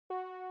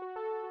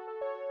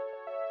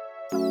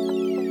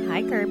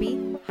Hi,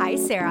 Kirby. Hi,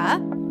 Sarah.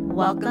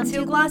 Welcome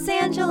to Los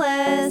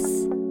Angeles.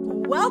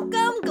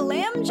 Welcome,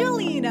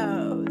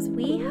 Glamgelinos.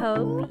 We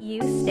hope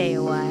you stay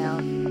a while.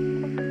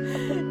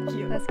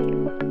 Cute. That's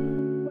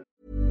cute.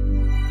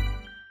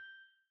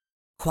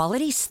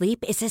 Quality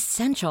sleep is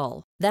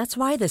essential. That's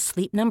why the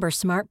Sleep Number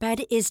Smart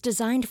Bed is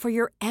designed for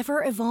your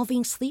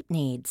ever-evolving sleep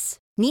needs.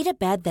 Need a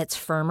bed that's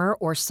firmer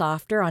or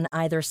softer on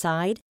either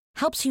side?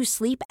 Helps you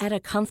sleep at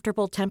a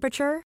comfortable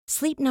temperature?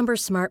 Sleep Number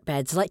Smart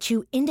Beds let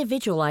you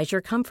individualize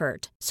your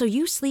comfort, so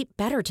you sleep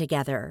better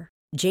together.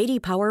 J.D.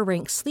 Power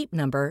ranks Sleep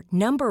Number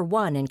number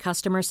 1 in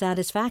customer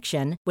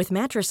satisfaction with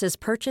mattresses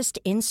purchased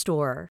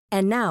in-store.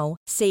 And now,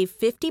 save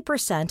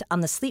 50% on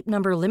the Sleep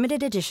Number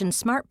Limited Edition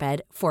Smart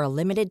Bed for a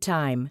limited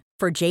time.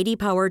 For J.D.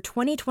 Power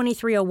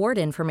 2023 award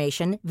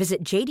information,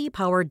 visit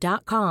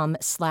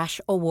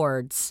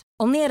jdpower.com/awards.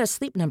 Only at a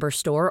Sleep Number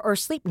store or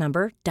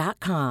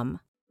sleepnumber.com.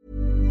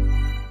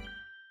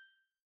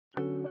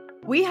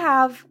 We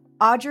have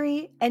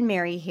Audrey and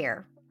Mary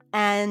here.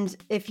 And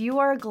if you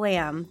are a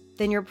glam,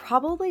 then you're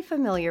probably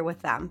familiar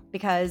with them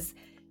because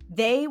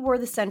they were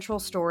the central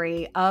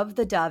story of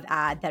the Dove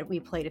ad that we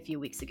played a few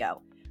weeks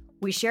ago.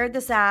 We shared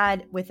this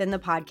ad within the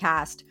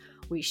podcast.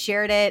 We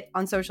shared it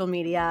on social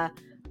media.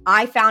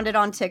 I found it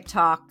on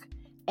TikTok,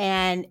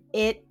 and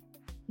it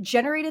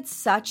generated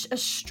such a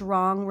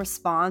strong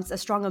response, a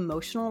strong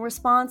emotional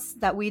response,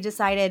 that we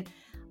decided,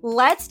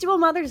 let's do a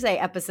Mother's Day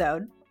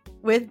episode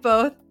with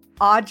both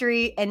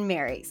Audrey and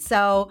Mary.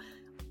 So,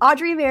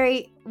 Audrey and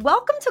Mary,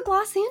 welcome to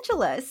Los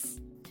Angeles.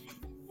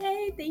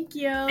 Hey, thank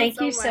you. Thank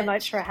you so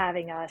much for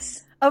having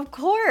us. Of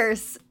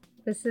course.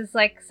 This is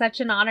like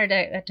such an honor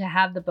to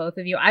have the both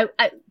of you. I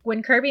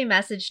when Kirby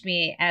messaged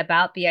me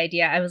about the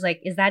idea, I was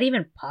like, is that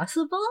even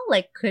possible?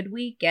 Like, could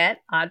we get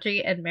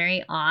Audrey and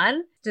Mary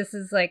on? This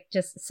is like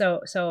just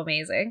so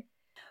amazing.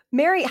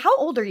 Mary, how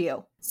old are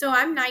you? So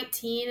I'm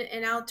 19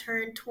 and I'll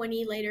turn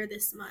 20 later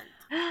this month.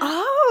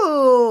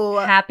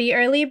 Oh. Happy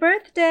early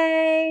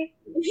birthday.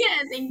 Yeah,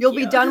 thank you. You'll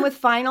be done with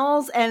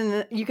finals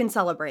and you can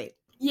celebrate.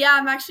 Yeah,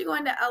 I'm actually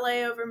going to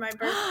LA over my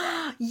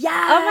birthday.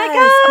 Yes. Oh my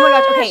gosh. Oh my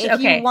gosh. Okay, if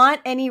Okay. you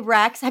want any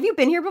recs, have you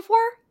been here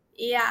before?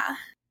 Yeah.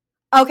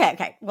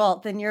 Okay.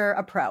 Well, then you're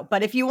a pro.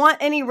 But if you want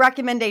any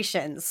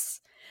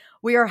recommendations,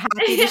 we are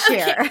happy to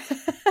share.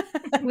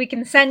 We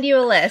can send you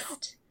a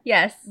list.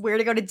 Yes. Where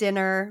to go to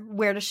dinner,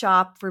 where to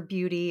shop for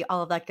beauty,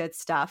 all of that good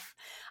stuff.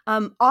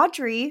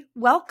 Audrey,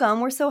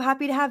 welcome. We're so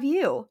happy to have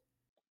you.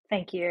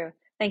 Thank you.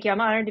 Thank you.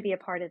 I'm honored to be a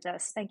part of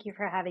this. Thank you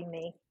for having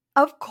me.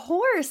 Of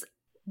course.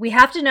 We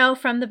have to know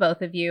from the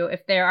both of you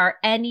if there are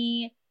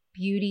any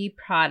beauty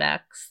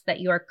products that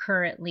you are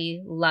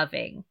currently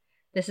loving.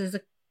 This is a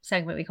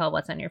segment we call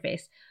What's on Your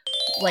Face.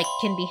 Like,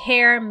 can be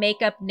hair,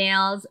 makeup,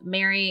 nails.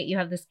 Mary, you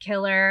have this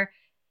killer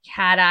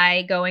cat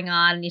eye going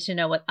on. I need to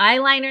know what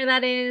eyeliner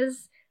that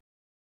is.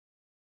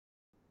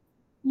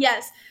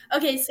 Yes.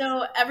 Okay,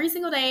 so every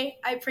single day,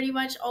 I pretty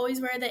much always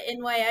wear the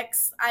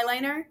NYX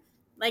eyeliner.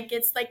 Like,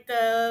 it's like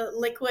the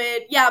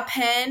liquid,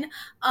 pen.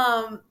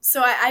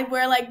 So I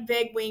wear like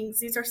big wings.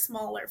 These are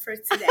smaller for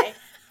today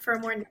for a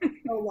more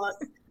natural look.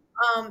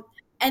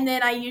 And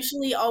then I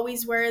usually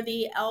always wear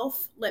the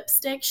e.l.f.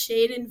 lipstick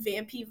shade in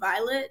Vampy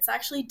Violet. It's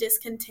actually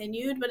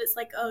discontinued, but it's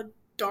like a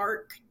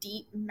dark,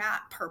 deep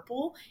matte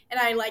purple. And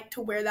I like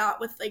to wear that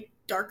with like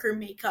darker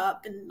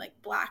makeup and like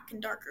black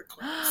and darker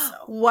clothes.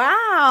 So.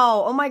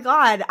 Wow. Oh my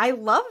God. I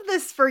love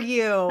this for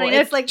you. I know,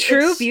 It's like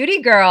true beauty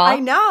girl. I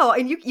know.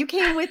 And you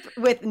came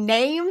with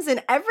names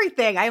and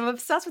everything. I'm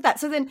obsessed with that.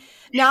 So then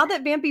now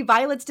that Vampy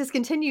Violet's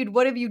discontinued,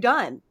 what have you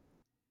done?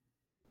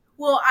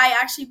 Well, I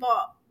actually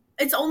bought,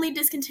 it's only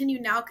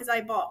discontinued now because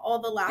I bought all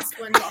the last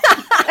ones off.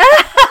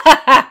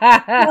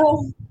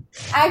 So,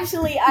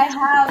 actually, I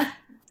have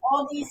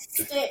all these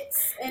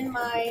sticks in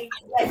my,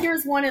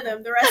 here's one of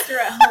them. The rest are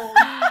at home.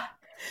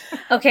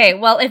 Okay,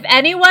 well, if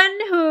anyone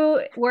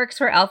who works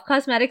for e.l.f.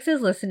 Cosmetics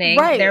is listening,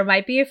 Right. There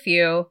might be a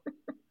few.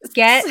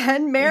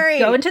 Send Mary.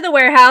 Go into the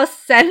warehouse,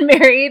 send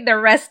Mary the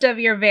rest of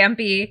your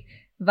Vampy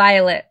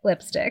Violet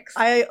lipsticks.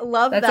 I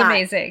love that. That's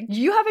amazing.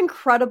 You have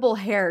incredible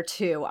hair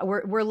too.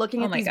 We're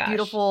looking Oh at my these gosh.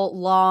 beautiful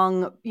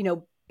long,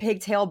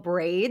 pigtail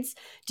braids.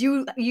 Do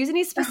you use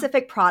any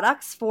specific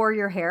products for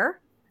your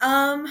hair?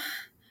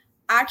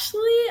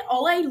 Actually,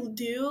 all I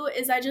do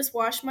is I just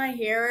wash my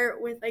hair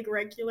with like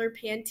regular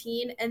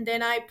Pantene, and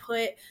then I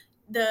put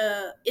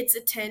It's a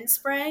 10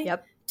 spray.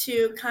 Yep.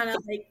 To kind of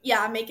like,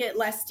 make it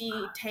less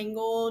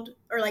detangled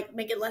or like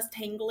make it less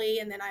tangly,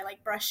 and then I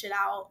like brush it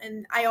out,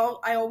 and I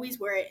always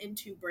wear it in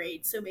 2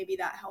 braids, so maybe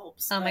that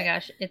helps. Oh my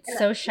gosh, it's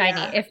so shiny.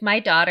 Yeah. If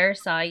my daughter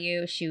saw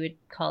you, she would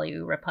call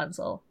you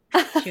Rapunzel.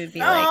 She would be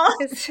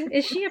like,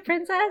 is she a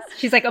princess?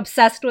 She's like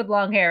obsessed with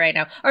long hair right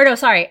now. Or no,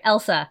 sorry,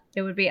 Elsa.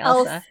 It would be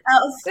Elsa.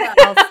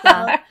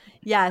 Elsa.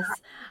 Yes.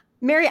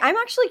 Mary, I'm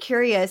actually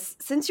curious,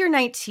 since you're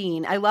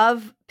 19, I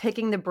love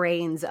picking the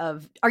brains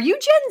of, are you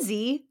Gen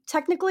Z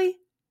technically?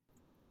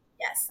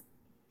 Yes.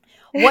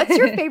 What's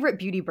your favorite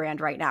beauty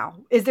brand right now?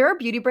 Is there a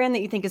beauty brand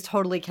that you think is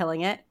totally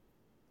killing it?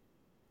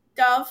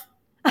 Dove.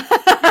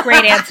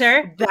 Great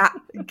answer.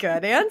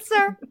 Good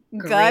answer.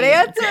 Good Great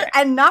answer.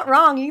 And not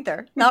wrong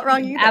either. Not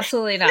wrong either.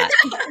 Absolutely not.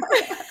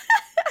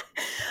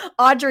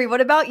 Audrey, what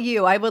about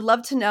you? I would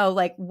love to know,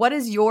 like, what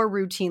is your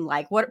routine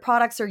like? What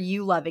products are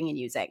you loving and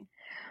using?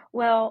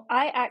 Well,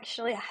 I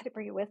had to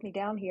bring it with me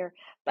down here,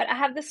 but I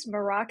have this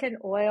Moroccan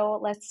oil.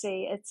 Let's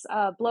see, it's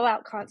a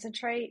blowout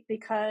concentrate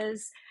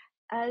because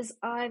as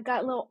I've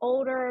got a little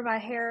older, my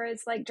hair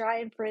is like dry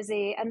and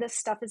frizzy, and this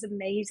stuff is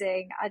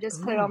amazing. I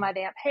just put it on Ooh. my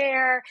damp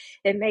hair.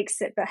 It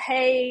makes it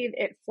behave.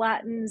 It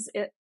flattens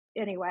it.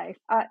 Anyway,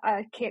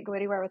 I can't go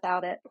anywhere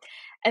without it.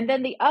 And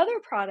then the other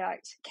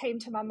product came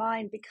to my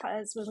mind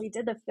because when we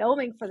did the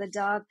filming for the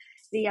Dove,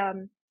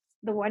 the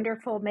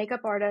wonderful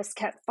makeup artist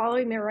kept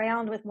following me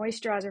around with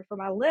moisturizer for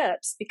my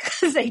lips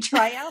because they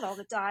dry out all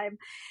the time.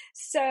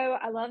 So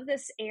I love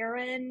this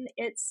Erin.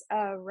 It's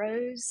a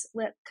rose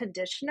lip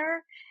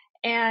conditioner,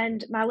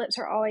 and my lips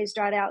are always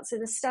dried out. So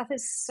this stuff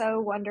is so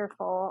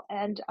wonderful.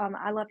 And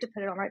I love to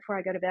put it on right before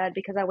I go to bed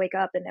because I wake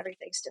up and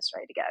everything's just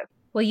ready to go.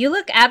 Well, you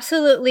look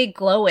absolutely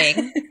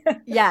glowing.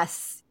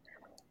 Yes.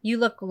 You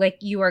look like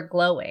you are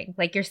glowing.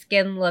 Like your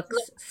skin looks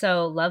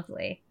so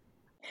lovely.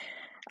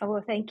 Oh,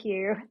 well, thank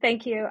you.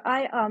 Thank you.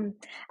 I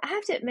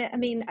have to admit, I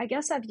mean, I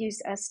guess I've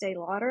used Estee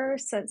Lauder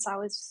since I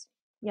was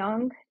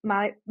young.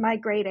 My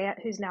great aunt,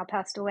 who's now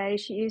passed away,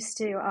 she used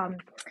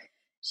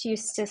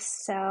to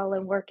sell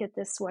and work at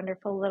this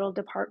wonderful little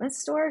department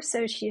store.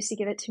 So she used to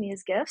give it to me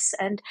as gifts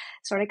and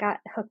sort of got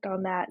hooked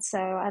on that. So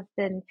I've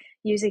been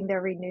using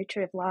their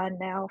Renutritive line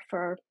now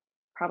for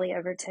probably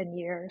over 10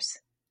 years.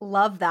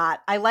 Love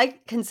that. I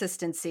like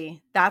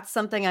consistency. That's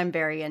something I'm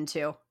very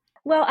into.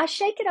 Well, I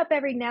shake it up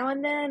every now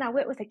and then. I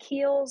went with a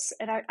Kiehl's,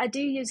 and I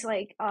do use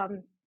like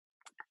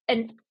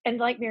and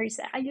like Mary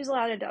said, I use a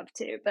lot of Dove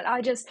too. But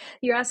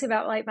you're asking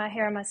about like my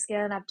hair and my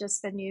skin. I've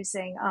just been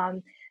using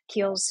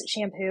Kiehl's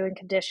shampoo and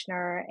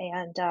conditioner,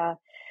 and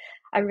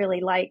I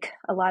really like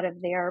a lot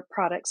of their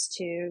products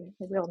too.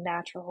 They're real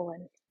natural,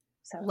 and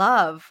so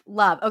Love.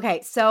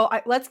 Okay, so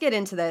let's get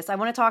into this. I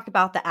want to talk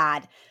about the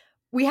ad.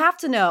 We have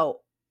to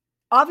know,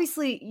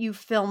 obviously you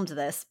filmed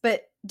this,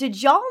 but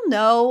did y'all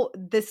know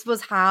this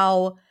was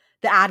how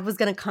the ad was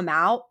going to come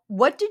out?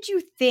 What did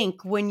you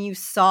think when you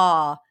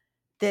saw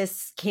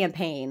this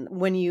campaign,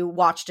 when you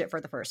watched it for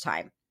the first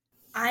time?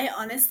 I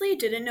honestly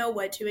didn't know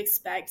what to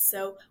expect.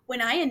 So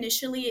when I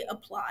initially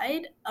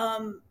applied,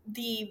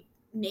 the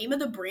name of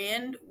the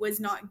brand was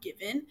not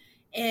given,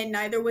 and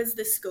neither was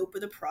the scope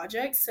of the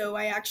project. So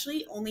I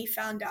actually only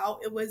found out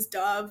it was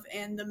Dove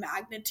and the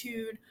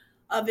magnitude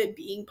of it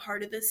being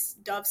part of this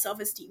Dove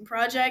Self-Esteem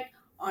project.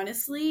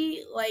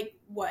 Honestly, like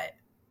what,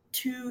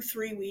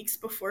 2-3 weeks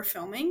before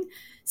filming.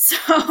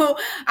 So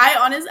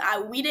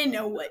we didn't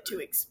know what to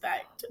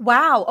expect.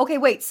 Wow. Okay,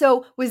 wait.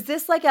 So was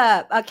this like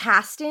a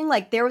casting?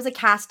 Like there was a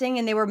casting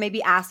and they were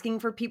maybe asking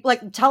for people?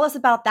 Like tell us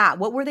about that.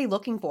 What were they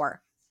looking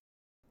for?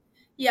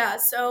 Yeah,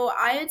 so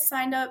I had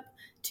signed up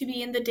to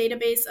be in the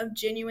database of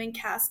Genuine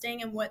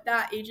Casting, and what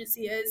that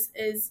agency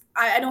is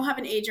I don't have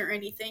an agent or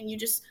anything. You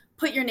just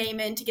put your name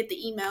in to get the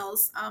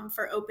emails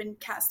for open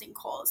casting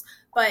calls,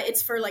 but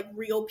it's for like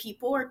real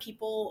people or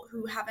people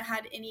who haven't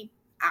had any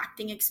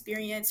acting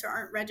experience or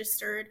aren't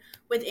registered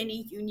with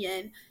any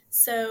union.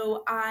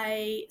 So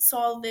I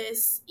saw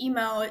this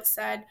email. It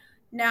said,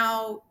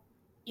 now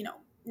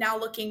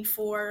looking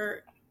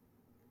for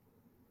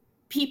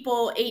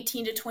people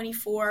 18 to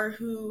 24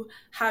 who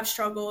have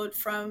struggled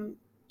from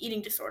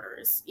eating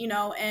disorders,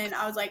 and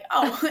I was like,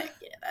 oh,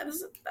 yeah,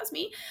 that's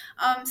me.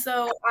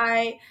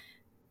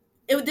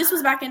 This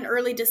was back in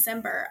early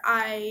December.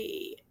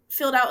 I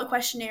filled out a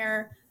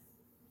questionnaire.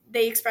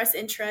 They expressed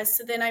interest.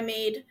 So then I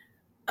made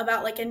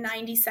about like a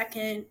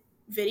 90-second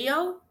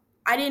video.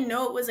 I didn't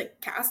know it was a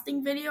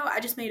casting video. I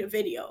just made a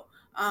video.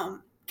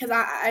 Because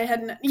I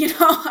hadn't,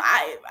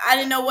 I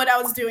didn't know what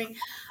I was doing.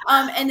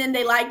 And then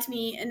they liked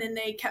me, and then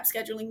they kept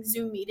scheduling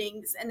Zoom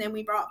meetings, and then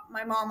we brought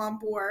my mom on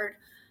board,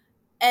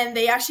 and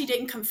they actually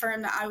didn't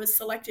confirm that I was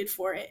selected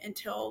for it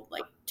until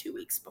like 2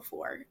 weeks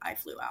before I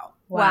flew out.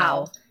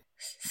 Wow.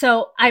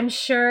 So I'm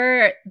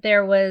sure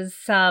there was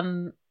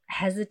some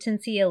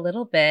hesitancy a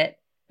little bit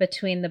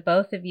between the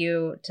both of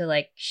you to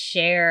like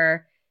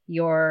share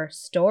your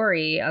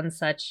story on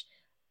such,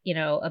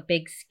 a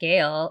big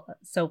scale,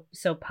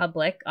 so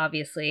public,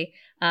 obviously.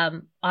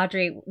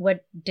 Audrey,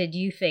 what did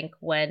you think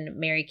when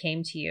Mary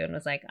came to you and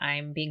was like,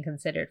 I'm being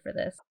considered for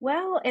this?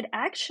 Well, it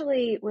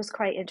actually was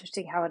quite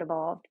interesting how it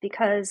evolved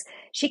because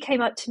she came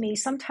up to me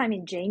sometime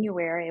in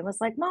January and was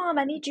like, Mom,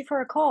 I need you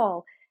for a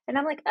call. And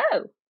I'm like,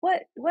 oh,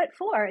 what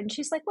for? And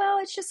she's like, well,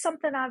 it's just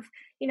something I've,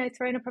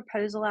 thrown a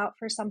proposal out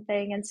for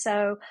something. And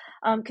so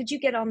could you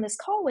get on this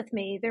call with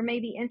me? They may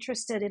be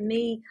interested in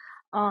me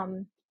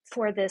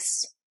for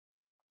this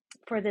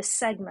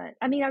segment.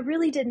 I mean, I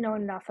really didn't know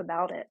enough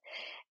about it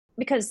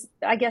because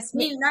I guess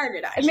neither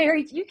did I.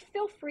 Mary, you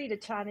feel free to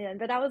chime in,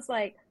 but I was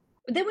like,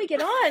 then we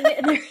get on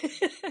and,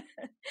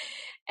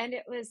 and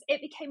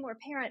it became more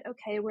apparent.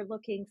 Okay, we're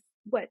looking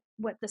what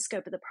the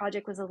scope of the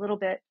project was a little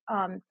bit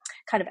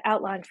kind of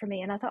outlined for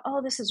me, and I thought,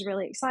 oh, this is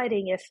really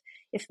exciting.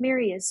 If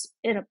Mary is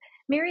in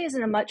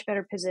a much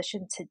better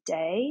position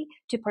today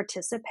to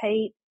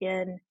participate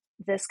in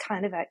this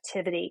kind of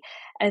activity,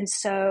 and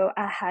so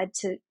I had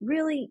to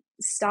really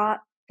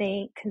stop,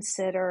 think,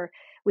 consider.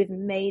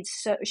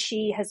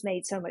 She has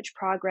made so much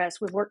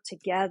progress. We've worked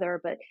together,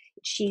 but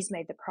she's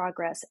made the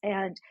progress,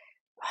 and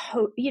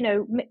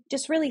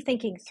just really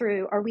thinking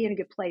through, are we in a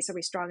good place? Are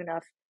we strong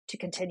enough to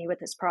continue with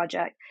this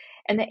project?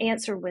 And the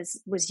answer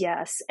was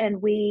yes.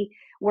 And we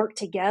worked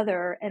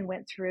together and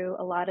went through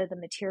a lot of the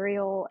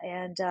material.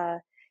 And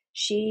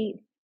she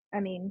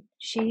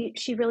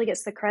really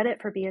gets the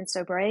credit for being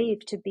so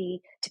brave to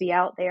be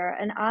out there.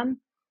 And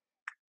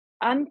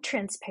I'm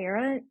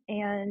transparent,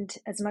 and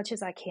as much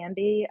as I can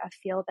be, I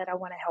feel that I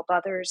want to help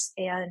others.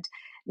 And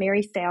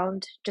Mary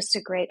found just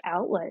a great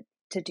outlet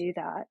to do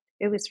that.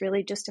 It was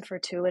really just a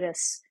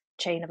fortuitous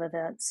chain of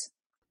events.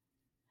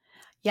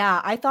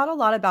 Yeah, I thought a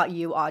lot about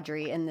you,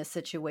 Audrey, in this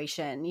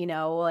situation,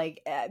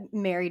 like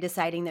Mary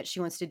deciding that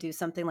she wants to do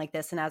something like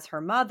this. And as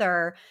her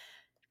mother,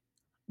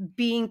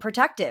 being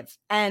protective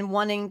and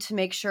wanting to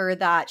make sure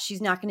that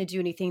she's not going to do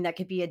anything that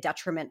could be a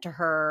detriment to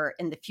her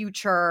in the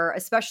future,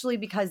 especially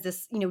because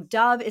this,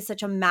 Dove is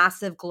such a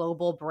massive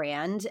global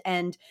brand.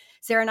 And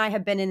Sarah and I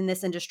have been in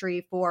this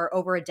industry for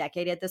over a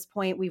decade at this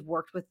point. We've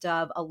worked with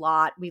Dove a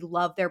lot. We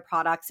love their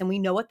products and we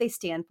know what they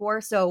stand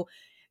for. So,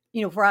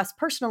 for us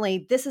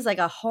personally, this is like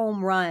a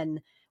home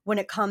run when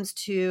it comes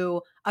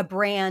to a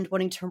brand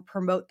wanting to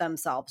promote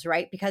themselves,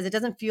 right? Because it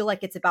doesn't feel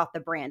like it's about the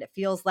brand. It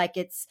feels like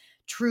it's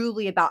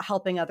truly about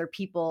helping other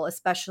people,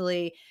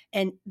 especially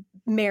in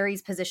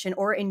Mary's position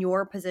or in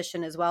your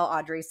position as well,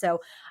 Audrey. So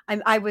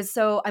I'm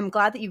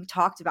glad that you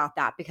talked about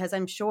that, because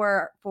I'm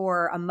sure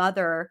for a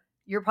mother,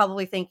 you're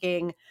probably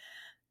thinking,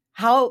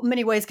 how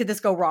many ways could this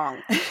go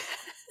wrong?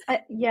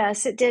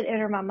 Yes, it did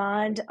enter my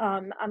mind.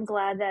 I'm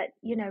glad that,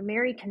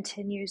 Mary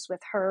continues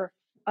with her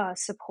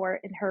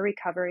support in her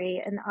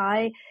recovery. And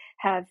I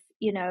have,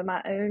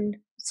 my own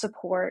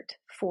support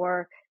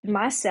for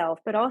myself,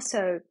 but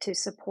also to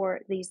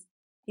support these,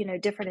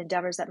 different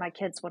endeavors that my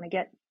kids want to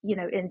get,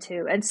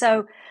 into. And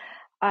so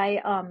I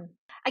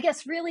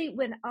guess really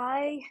when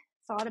I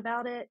thought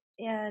about it,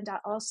 and I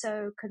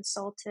also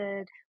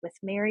consulted with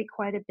Mary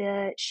quite a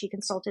bit. She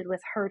consulted with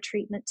her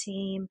treatment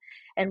team,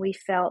 and we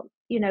felt,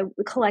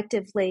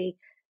 collectively,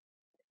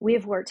 we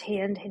have worked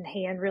hand in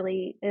hand,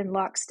 really in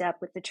lockstep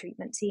with the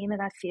treatment team.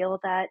 And I feel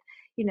that,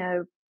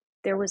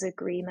 there was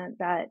agreement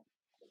that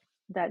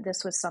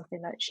this was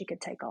something that she could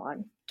take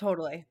on.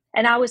 Totally.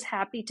 And I was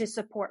happy to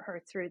support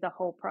her through the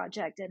whole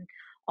project and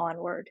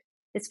onward.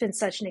 It's been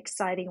such an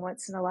exciting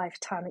once in a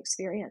lifetime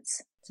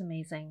experience. It's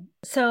amazing.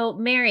 So,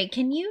 Mary,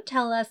 can you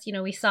tell us,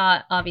 we saw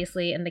it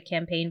obviously in the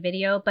campaign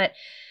video, but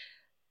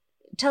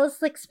tell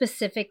us, like,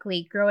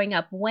 specifically growing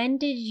up, when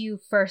did you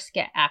first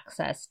get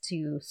access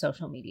to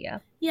social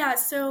media? Yeah,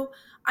 so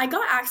I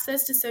got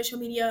access to social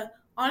media,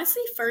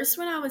 honestly, first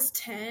when I was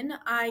 10.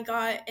 I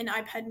got an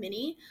iPad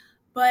mini,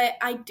 but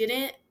I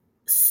didn't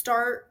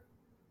start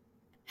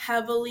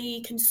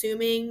heavily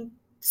consuming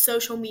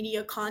social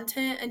media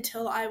content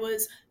until I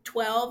was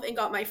 12 and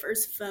got my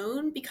first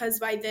phone, because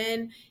by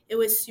then it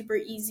was super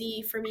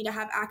easy for me to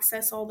have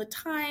access all the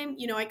time.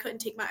 I couldn't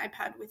take my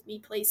iPad with me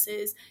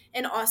places.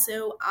 And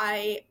also,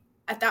 I,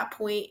 at that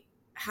point,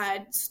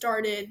 had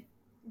started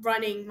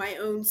running my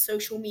own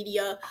social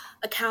media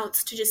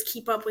accounts to just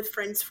keep up with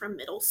friends from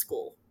middle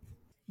school.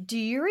 Do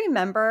you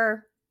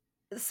remember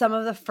some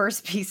of the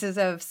first pieces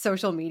of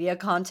social media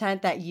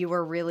content that you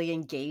were really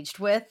engaged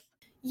with?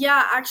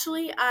 Yeah,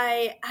 actually,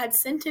 I had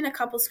sent in a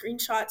couple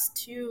screenshots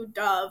to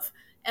Dove.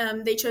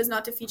 They chose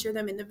not to feature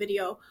them in the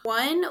video.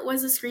 One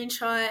was a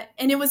screenshot,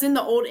 and it was in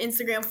the old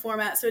Instagram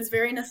format, so it's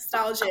very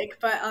nostalgic,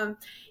 but,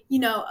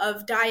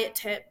 of diet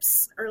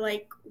tips or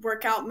like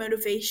workout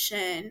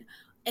motivation.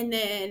 And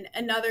then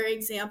another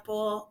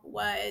example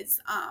was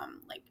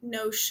like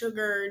no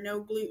sugar, no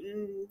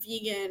gluten,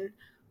 vegan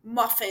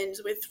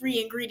muffins with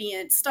 3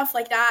 ingredients, stuff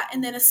like that.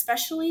 And then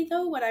especially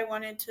though, what I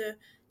wanted to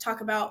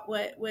talk about,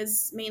 what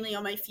was mainly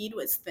on my feed,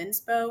 was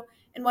Thinspo.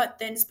 And what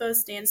Thinspo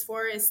stands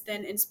for is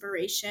thin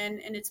inspiration.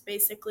 And it's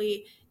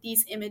basically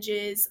these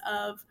images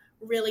of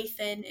really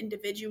thin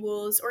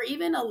individuals, or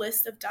even a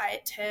list of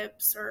diet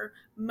tips or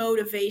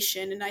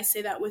motivation. And I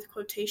say that with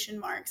quotation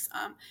marks,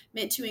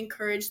 meant to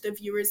encourage the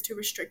viewers to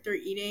restrict their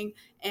eating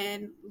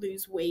and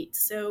lose weight.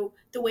 So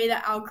the way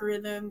that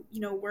algorithm,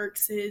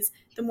 works is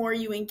the more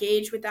you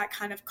engage with that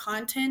kind of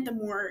content, the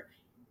more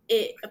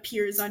it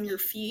appears on your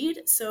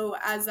feed. So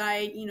as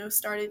I,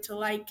 started to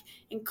like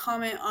and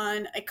comment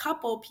on a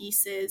couple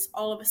pieces,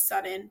 all of a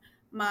sudden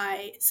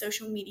my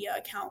social media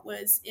account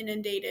was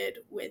inundated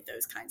with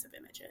those kinds of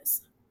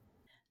images.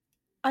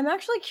 I'm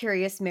actually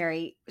curious,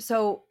 Mary.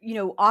 So,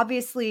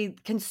 obviously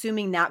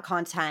consuming that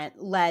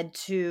content led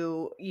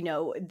to,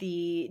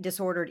 the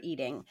disordered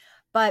eating.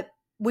 But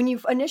when you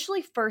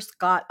initially first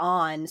got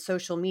on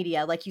social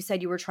media, like you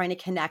said, you were trying to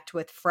connect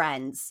with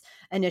friends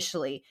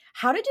initially.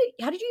 How did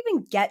you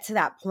even get to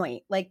that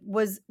point? Like,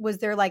 was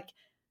there like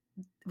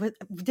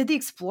did the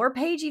explore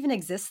page even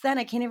exist then?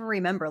 I can't even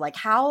remember. Like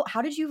how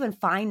did you even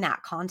find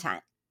that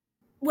content?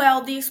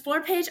 Well, the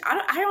explore page,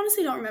 I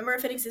honestly don't remember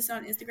if it existed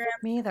on Instagram.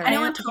 Me either. I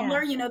know on Yeah.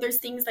 Tumblr, there's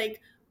things like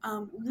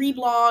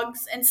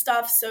reblogs and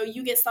stuff. So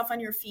you get stuff on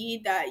your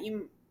feed that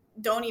you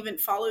don't even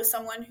follow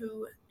someone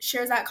who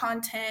shares that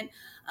content.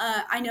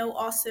 I know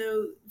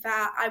also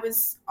that I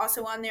was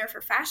also on there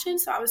for fashion.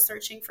 So I was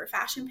searching for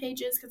fashion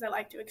pages because I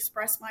like to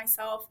express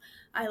myself.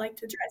 I like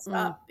to dress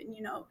up and,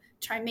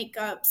 try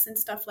makeups and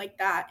stuff like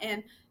that.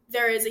 And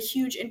there is a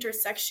huge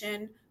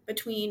intersection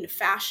between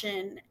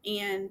fashion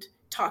and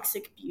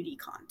toxic beauty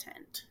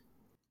content.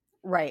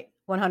 Right.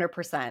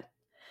 100%.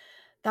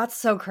 That's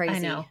so I crazy.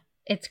 know.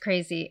 It's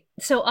crazy.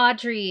 So,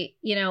 Audrey,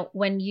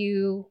 when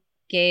you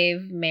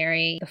gave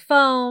Mary the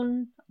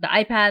phone, the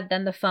iPad,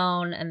 then the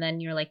phone, and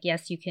then you're like,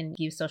 yes, you can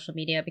use social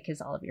media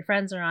because all of your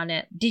friends are on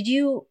it. Did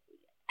you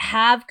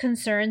have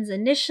concerns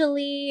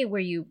initially? Were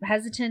you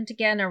hesitant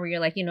again? Or were you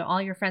like,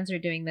 all your friends are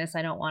doing this.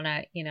 I don't want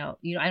to, I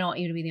don't want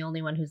you to be the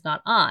only one who's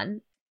not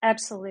on.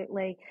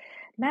 Absolutely.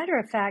 Matter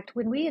of fact,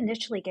 when we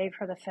initially gave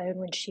her the phone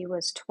when she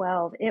was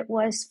 12, it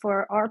was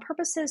for our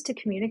purposes to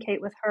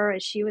communicate with her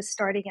as she was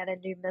starting at a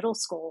new middle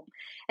school.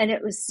 And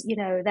it was,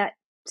 that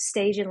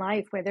stage in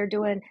life where they're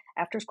doing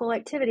after school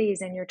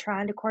activities and you're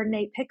trying to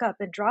coordinate pickup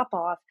and drop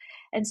off.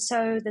 And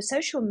so the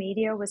social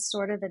media was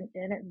sort of an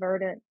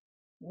inadvertent,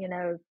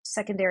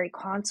 secondary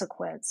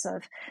consequence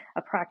of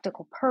a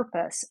practical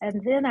purpose.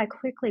 And then I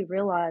quickly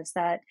realized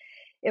that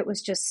it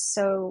was just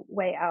so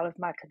way out of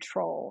my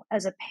control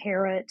as a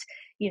parent.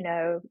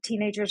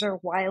 Teenagers are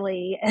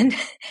wily, and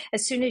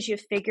as soon as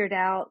you've figured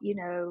out,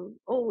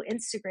 oh,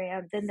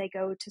 Instagram, then they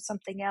go to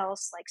something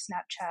else like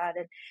Snapchat.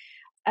 And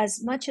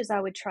as much as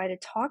I would try to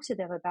talk to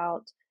them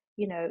about,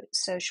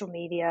 social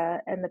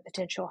media and the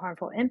potential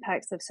harmful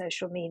impacts of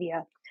social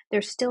media,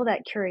 there's still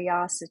that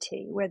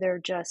curiosity where they're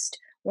just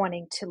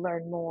wanting to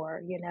learn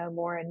more,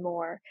 more and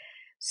more.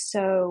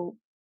 So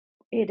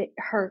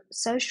her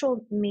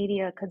social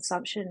media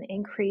consumption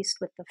increased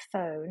with the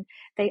phone.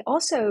 They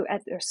also,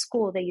 at their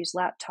school, they use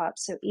laptops.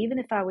 So even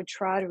if I would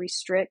try to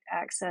restrict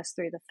access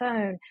through the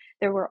phone,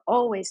 there were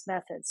always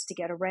methods to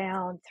get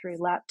around through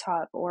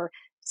laptop or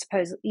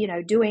suppose,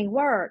 doing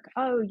work.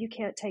 Oh, you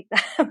can't take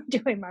that. I'm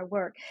doing my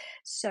work.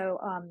 So,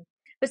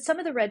 but some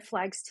of the red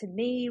flags to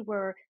me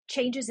were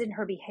changes in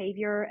her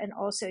behavior and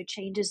also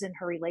changes in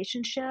her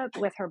relationship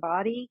with her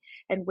body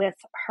and with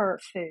her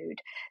food.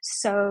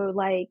 So,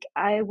 like,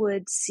 I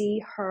would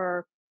see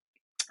her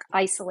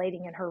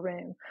isolating in her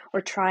room or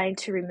trying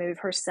to remove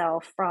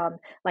herself from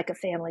like a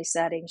family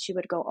setting. She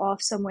would go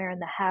off somewhere in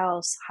the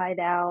house, hide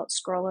out,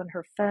 scroll on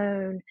her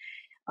phone.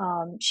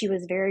 She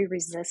was very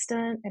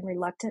resistant and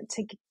reluctant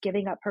to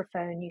giving up her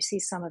phone. You see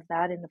some of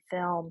that in the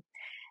film.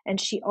 And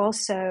she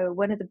also,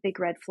 one of the big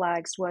red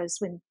flags was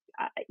when,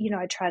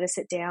 I try to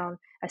sit down.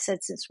 I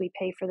said, since we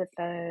pay for the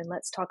phone,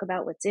 let's talk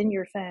about what's in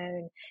your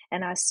phone.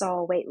 And I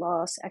saw weight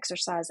loss,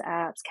 exercise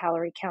apps,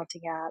 calorie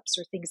counting apps,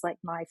 or things like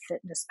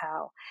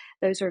MyFitnessPal.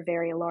 Those are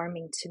very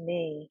alarming to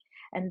me.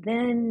 And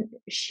then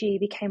she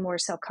became more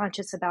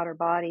self-conscious about her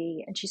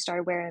body, and she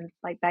started wearing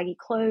like baggy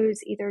clothes,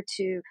 either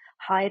to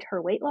hide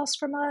her weight loss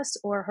from us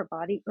or her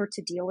body, or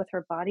to deal with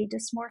her body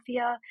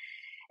dysmorphia.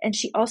 And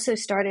she also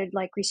started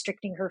like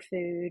restricting her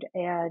food,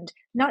 and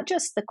not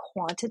just the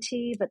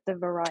quantity, but the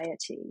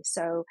variety.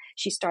 So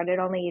she started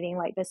only eating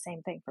like the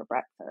same thing for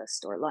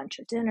breakfast or lunch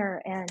or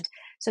dinner. And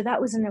so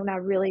that was when I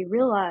really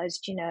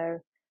realized,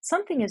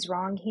 something is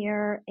wrong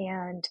here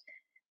and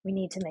we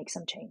need to make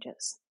some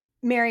changes.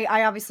 Mary,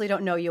 I obviously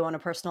don't know you on a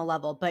personal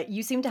level, but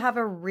you seem to have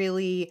a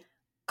really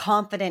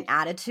confident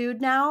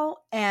attitude now.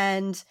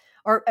 And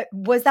or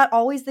was that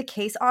always the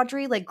case,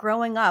 Audrey? Like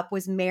growing up,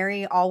 was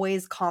Mary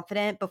always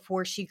confident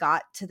before she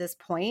got to this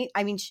point?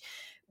 I mean,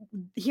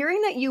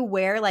 hearing that you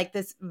wear like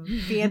this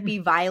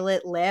vampy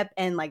violet lip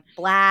and like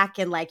black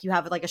and like you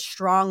have like a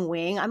strong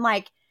wing, I'm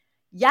like,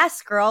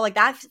 yes, girl, like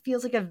that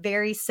feels like a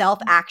very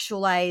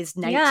self-actualized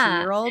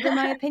 19-year-old in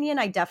my opinion.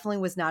 I definitely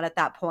was not at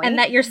that point. And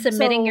that you're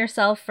submitting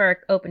yourself for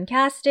open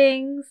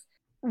castings.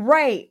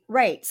 Right.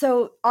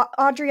 So,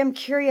 Audrey, I'm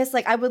curious,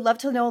 like, I would love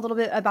to know a little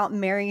bit about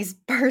Mary's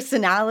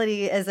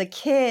personality as a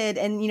kid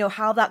and,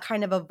 how that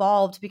kind of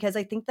evolved, because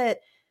I think that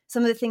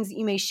some of the things that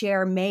you may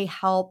share may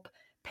help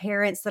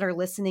parents that are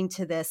listening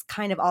to this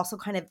kind of also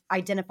kind of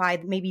identify,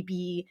 maybe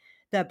be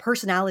the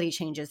personality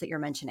changes that you're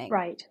mentioning.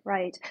 Right.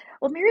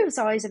 Well, Mary was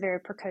always a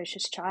very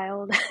precocious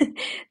child,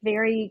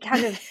 very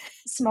kind of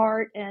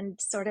smart and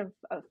sort of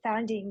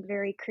finding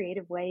very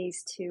creative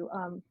ways to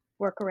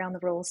work around the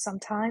rules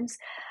sometimes.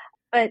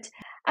 But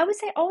I would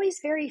say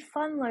always very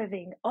fun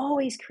loving,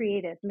 always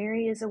creative.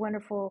 Mary is a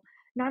wonderful,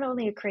 not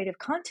only a creative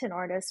content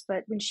artist,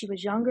 but when she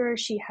was younger,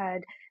 she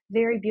had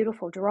very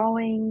beautiful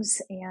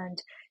drawings,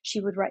 and she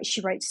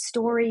writes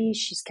stories,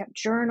 she's kept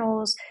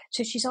journals.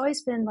 So she's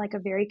always been like a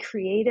very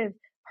creative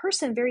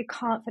person, very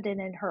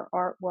confident in her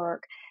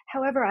artwork.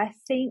 However, I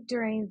think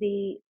during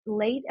the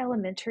late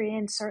elementary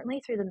and certainly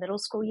through the middle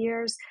school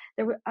years,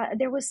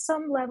 there was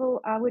some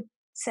level, I would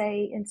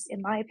say,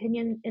 in my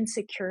opinion,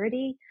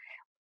 insecurity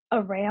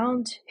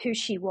around who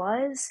she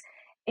was.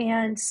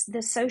 And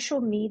the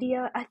social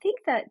media, I think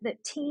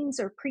that teens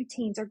or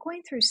preteens are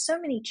going through so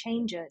many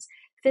changes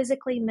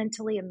physically,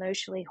 mentally,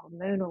 emotionally,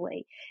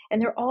 hormonally.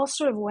 And they're all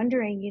sort of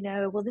wondering,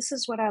 well, this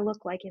is what I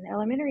look like in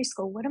elementary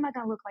school. What am I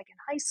going to look like in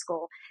high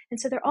school? And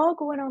so they're all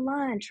going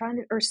online trying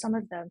to, or some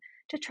of them,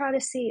 to try to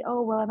see,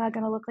 oh, well, am I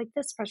going to look like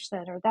this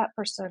person or that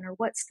person, or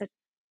what's the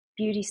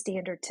beauty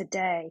standard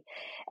today?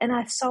 And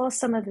I saw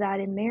some of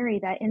that in Mary,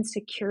 that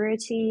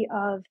insecurity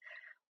of,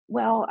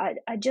 well,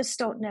 I just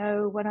don't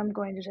know what I'm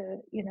going to,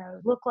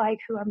 look like,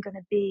 who I'm going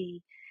to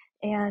be.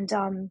 And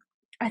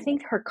I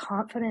think her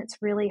confidence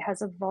really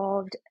has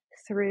evolved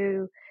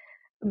through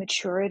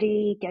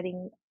maturity,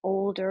 getting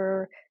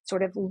older,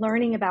 sort of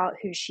learning about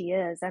who she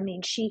is. I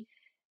mean,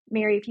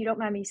 Mary, if you don't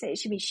mind me saying,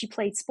 she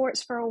played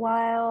sports for a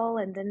while,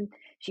 and then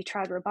she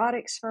tried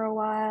robotics for a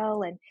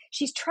while, and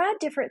she's tried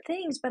different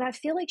things, but I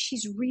feel like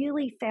she's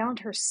really found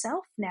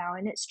herself now.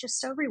 And it's just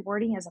so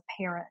rewarding as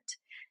a parent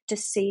to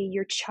see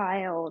your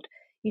child,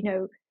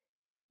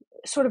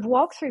 sort of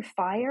walk through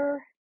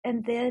fire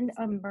and then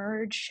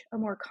emerge a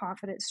more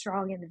confident,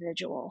 strong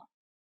individual.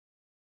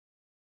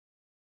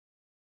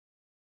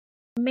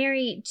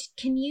 Mary,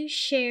 can you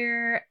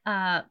share,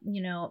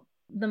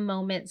 the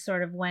moment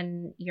sort of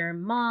when your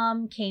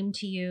mom came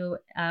to you,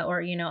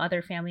 or,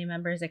 other family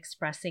members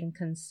expressing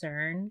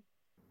concern?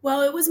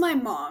 Well, it was my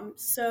mom.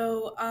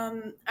 So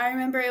I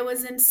remember it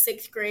was in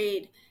sixth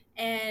grade,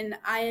 and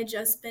I had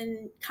just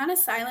been kind of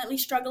silently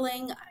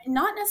struggling,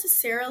 not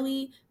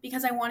necessarily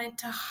because I wanted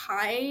to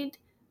hide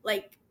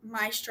like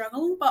my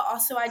struggling, but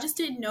also I just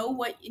didn't know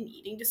what an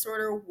eating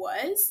disorder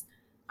was.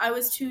 I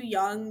was too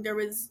young. There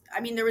was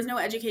no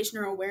education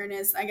or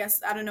awareness. I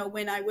guess I don't know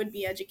when I would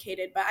be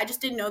educated, but I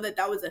just didn't know that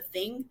that was a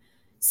thing.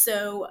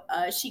 So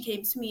she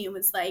came to me and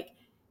was like,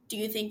 "Do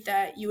you think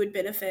that you would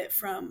benefit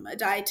from a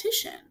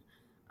dietitian?"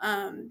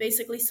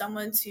 Basically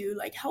someone to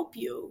like help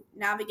you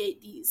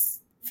navigate these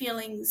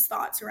feelings,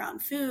 thoughts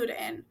around food.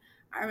 And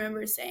I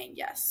remember saying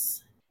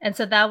yes. And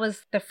so that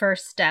was the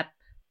first step.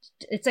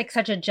 It's like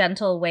such a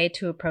gentle way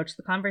to approach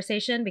the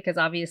conversation, because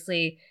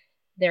obviously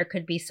there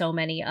could be so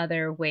many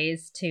other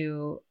ways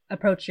to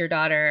approach your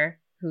daughter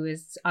who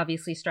is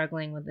obviously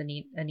struggling with an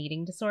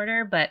eating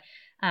disorder. But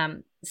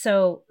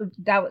so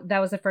that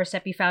was the first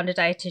step. You found a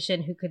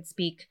dietitian who could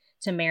speak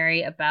to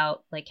Mary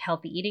about like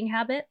healthy eating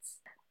habits.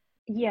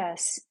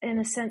 Yes, in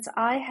a sense,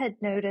 I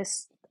had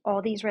noticed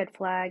all these red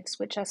flags,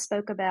 which I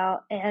spoke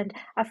about, and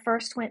I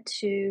first went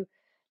to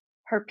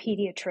her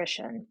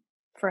pediatrician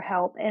for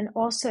help, and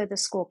also the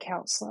school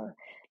counselor,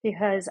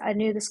 because I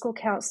knew the school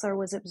counselor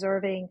was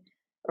observing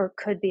or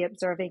could be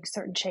observing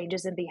certain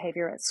changes in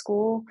behavior at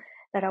school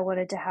that I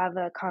wanted to have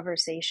a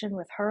conversation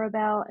with her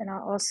about. And I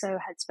also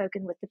had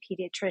spoken with the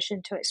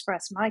pediatrician to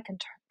express my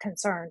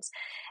concerns.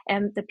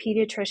 And the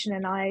pediatrician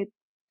and I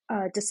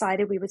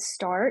decided we would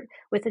start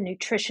with a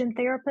nutrition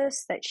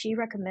therapist that she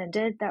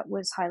recommended that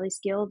was highly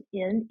skilled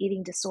in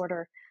eating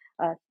disorder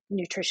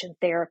nutrition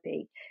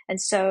therapy.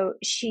 And so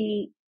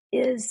she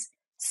is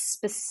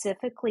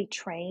specifically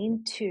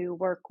trained to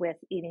work with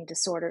eating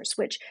disorders,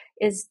 which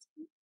is,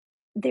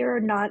 there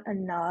are not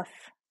enough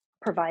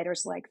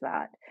providers like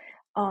that.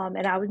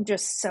 And I'm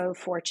just so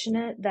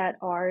fortunate that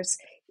ours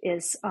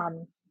is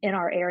in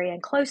our area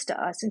and close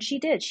to us. And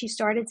she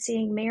started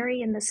seeing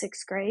Mary in the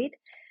sixth grade,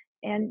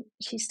 and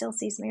she still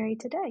sees Mary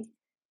today.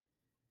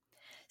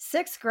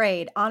 Sixth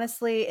grade,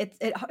 honestly,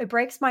 it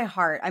breaks my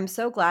heart. I'm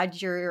so glad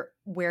you're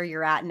where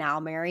you're at now,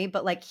 Mary.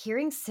 But like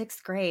hearing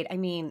sixth grade, I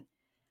mean,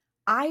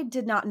 I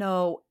did not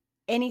know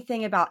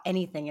anything about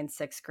anything in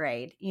sixth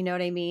grade. You know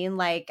what I mean?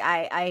 Like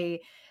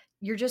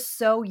you're just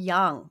so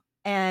young,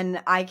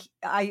 and I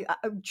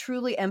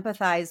truly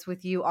empathize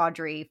with you,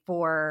 Audrey,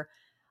 for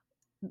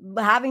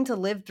having to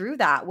live through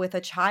that with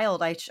a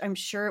child. I'm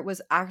sure it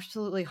was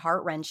absolutely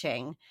heart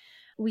wrenching.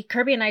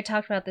 Kirby and I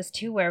talked about this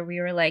too, where we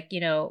were like,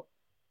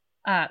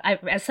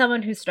 as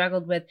someone who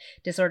struggled with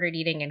disordered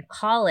eating in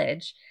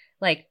college,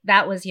 like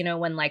that was,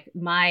 when like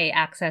my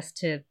access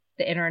to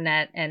the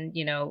internet and,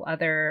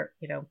 other,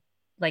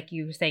 like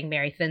you were saying,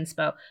 Mary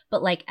Thinspo,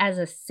 but like as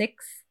a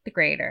sixth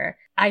grader,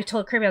 I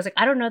told Kirby, I was like,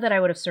 I don't know that I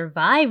would have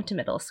survived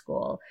middle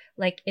school.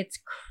 Like, it's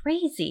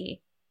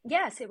crazy.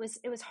 Yes, it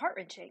was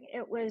heart-wrenching.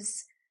 It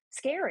was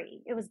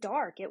scary. It was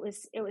dark. It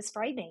was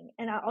frightening.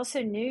 And I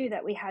also knew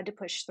that we had to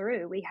push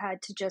through. We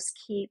had to just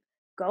keep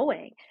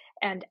going.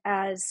 And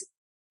as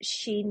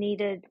she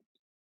needed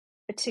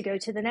to go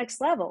to the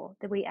next level,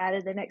 then we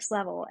added the next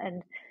level,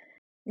 and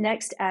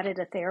next added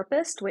a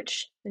therapist,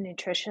 which the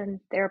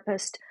nutrition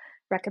therapist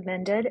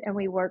recommended. And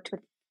we worked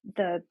with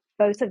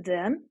both of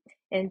them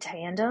in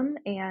tandem,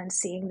 and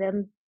seeing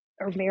them,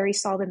 or Mary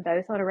saw them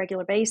both on a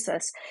regular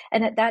basis.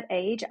 And at that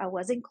age, I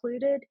was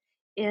included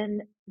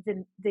in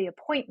the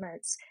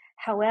appointments.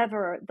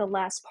 However, the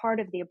last part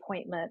of the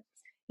appointment,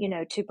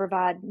 to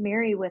provide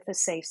Mary with a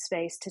safe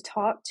space to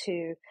talk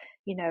to,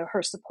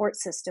 her support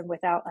system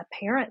without a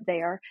parent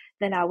there,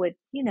 then I would,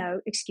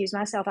 excuse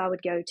myself. I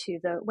would go to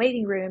the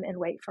waiting room and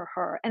wait for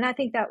her. And I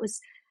think that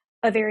was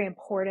a very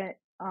important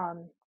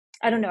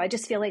I don't know. I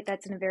just feel like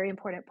that's a very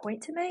important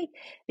point to make,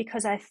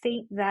 because I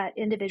think that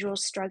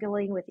individuals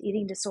struggling with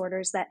eating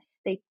disorders, that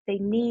they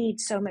need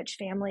so much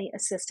family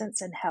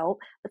assistance and help,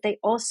 but they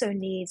also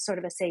need sort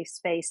of a safe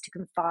space to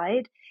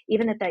confide.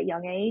 Even at that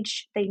young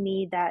age, they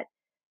need that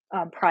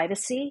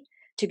privacy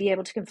to be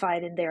able to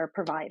confide in their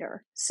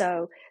provider.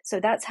 So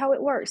that's how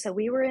it works. So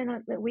we were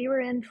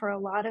in for a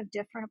lot of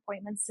different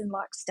appointments in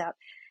lockstep,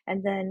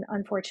 and then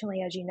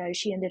unfortunately, as you know,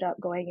 she ended up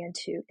going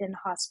into in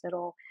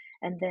hospital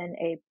and then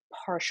a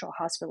partial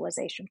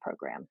hospitalization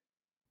program.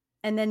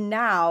 And then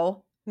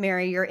now,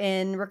 Mary, you're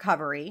in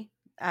recovery,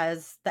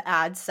 as the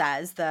ad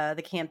says,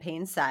 the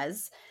campaign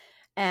says,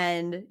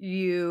 and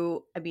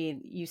you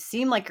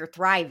seem like you're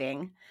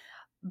thriving.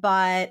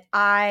 But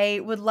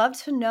I would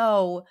love to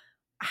know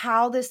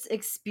how this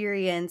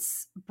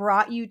experience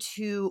brought you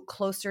two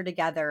closer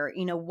together.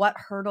 What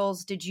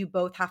hurdles did you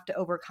both have to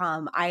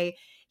overcome? I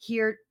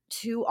hear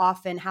too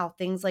often how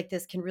things like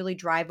this can really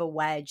drive a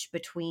wedge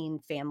between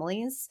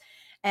families.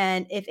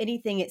 And if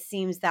anything, it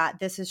seems that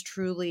this has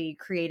truly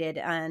created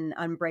an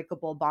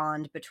unbreakable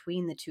bond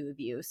between the two of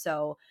you.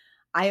 So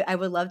I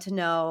would love to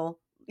know,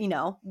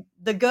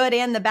 the good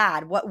and the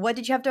bad. What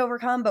did you have to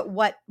overcome, but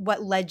what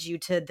led you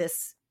to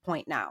this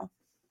point now?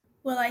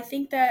 Well, I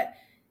think that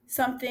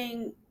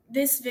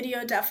this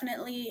video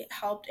definitely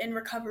helped in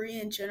recovery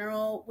in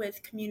general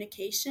with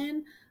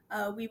communication.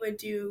 We would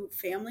do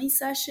family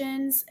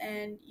sessions,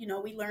 and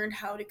we learned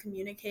how to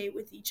communicate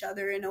with each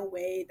other in a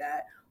way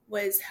that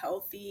was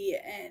healthy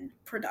and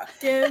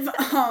productive.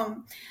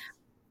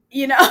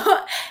 In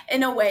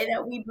a way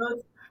that we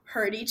both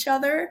heard each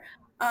other.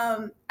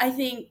 I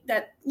think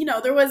that,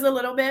 there was a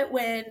little bit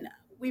when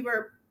we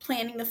were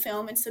planning the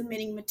film and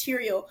submitting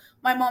material,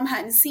 my mom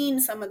hadn't seen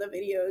some of the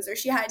videos, or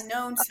she hadn't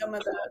known some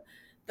of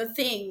the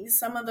things,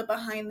 some of the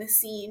behind the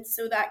scenes.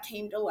 So that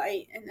came to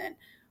light, and then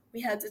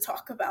we had to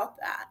talk about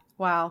that.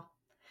 Wow.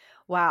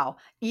 Wow.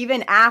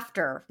 Even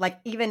after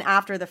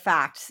the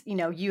fact,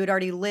 you had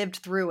already lived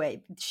through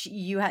it.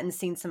 You hadn't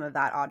seen some of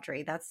that,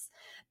 Audrey.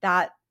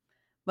 That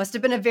must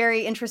have been a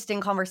very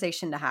interesting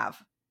conversation to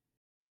have.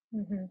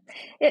 Mm-hmm.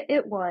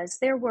 It was.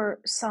 There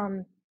were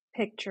some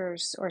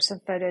pictures or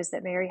some photos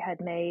that Mary had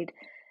made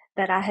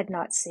that I had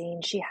not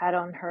seen. She had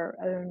on her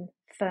own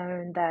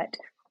phone that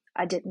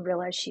I didn't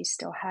realize she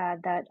still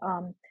had. That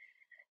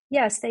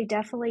yes, they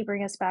definitely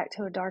bring us back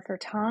to a darker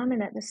time,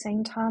 and at the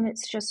same time,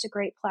 it's just a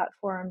great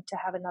platform to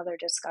have another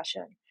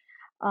discussion.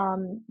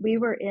 We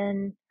were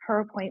in her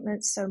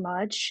appointments so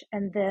much,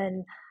 and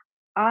then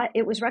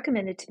it was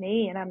recommended to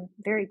me, and I'm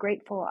very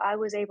grateful. I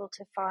was able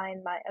to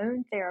find my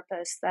own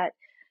therapist that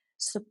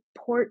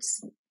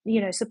supports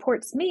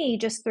me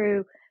just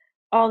through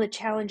all the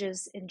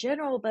challenges in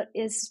general, but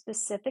is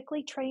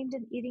specifically trained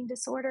in eating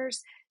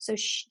disorders.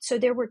 So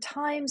there were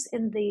times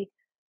in the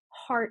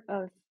heart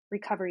of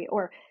recovery,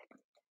 or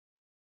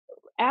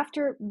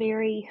after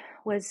Mary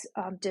was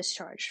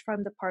discharged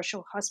from the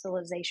partial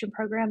hospitalization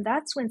program,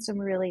 that's when some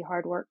really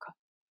hard work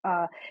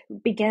uh,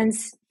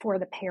 begins for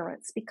the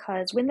parents,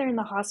 because when they're in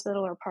the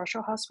hospital or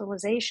partial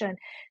hospitalization,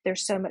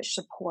 there's so much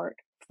support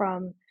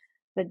from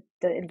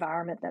the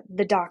environment, that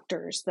the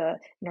doctors, the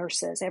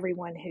nurses,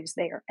 everyone who's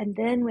there. And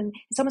then when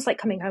it's almost like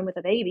coming home with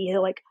a baby,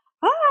 they're like,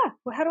 well,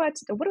 what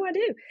do I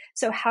do?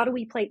 So how do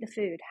we plate the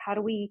food? How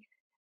do we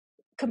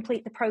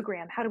complete the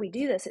program? How do we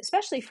do this?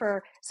 Especially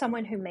for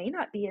someone who may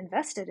not be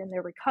invested in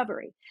their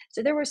recovery.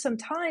 So there were some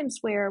times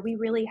where we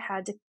really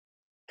had to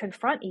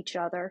confront each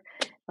other,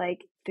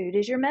 like, food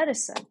is your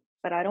medicine,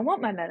 but I don't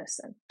want my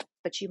medicine,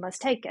 but you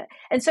must take it.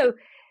 And so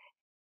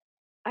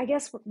I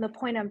guess the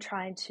point I'm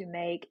trying to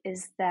make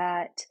is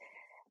that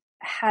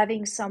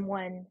having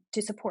someone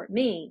to support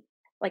me,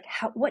 like,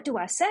 what do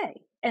I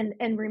say? And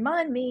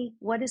remind me,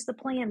 what is the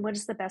plan? What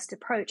is the best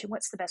approach? And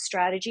what's the best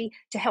strategy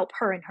to help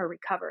her in her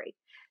recovery?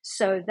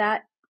 So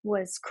that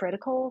was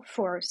critical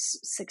for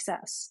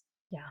success.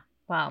 Yeah.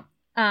 Wow.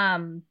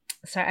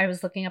 Sorry, I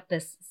was looking up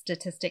this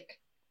statistic.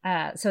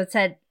 So it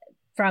said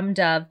from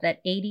Dove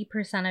that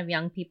 80% of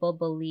young people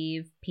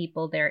believe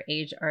people their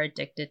age are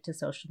addicted to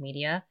social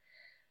media,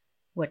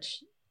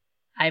 which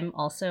I'm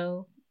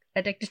also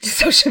addicted to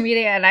social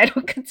media, and I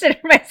don't consider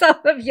myself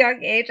of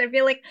young age. I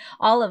feel like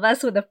all of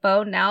us with a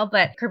phone now,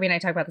 but Kirby and I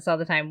talk about this all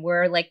the time.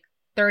 We're like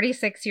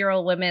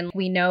 36-year-old women.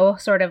 We know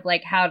sort of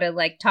like how to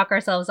like talk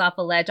ourselves off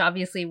a ledge.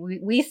 Obviously,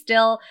 we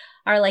still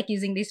are like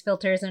using these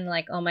filters and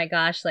like, oh my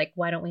gosh, like,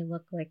 why don't we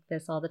look like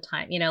this all the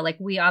time? Like,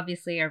 we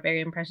obviously are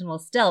very impressionable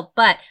still,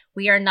 but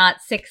we are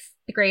not sixth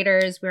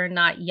graders. We're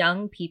not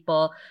young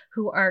people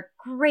who are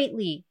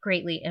greatly,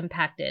 greatly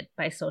impacted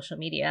by social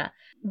media.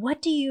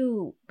 What do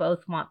you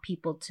both want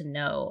people to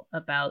know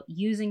about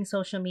using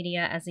social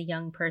media as a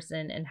young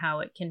person, and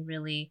how it can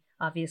really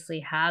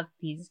obviously have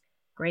these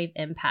grave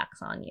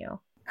impacts on you?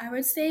 I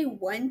would say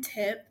one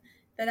tip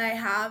that I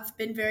have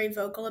been very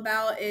vocal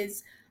about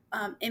is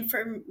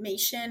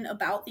information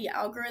about the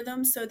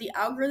algorithm. So the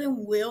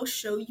algorithm will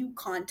show you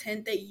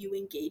content that you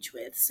engage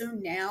with. So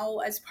now,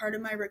 as part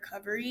of my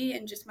recovery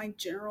and just my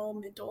general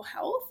mental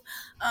health,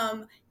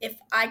 if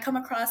I come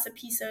across a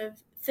piece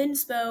of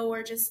thinspo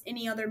or just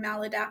any other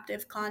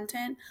maladaptive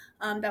content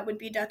that would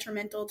be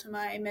detrimental to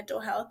my mental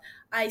health,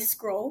 I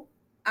scroll.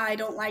 I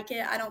don't like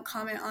it. I don't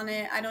comment on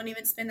it. I don't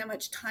even spend that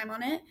much time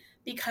on it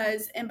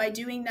because, and by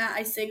doing that,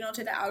 I signal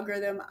to the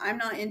algorithm, I'm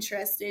not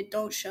interested.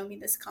 Don't show me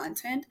this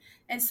content.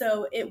 And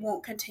so it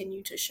won't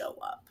continue to show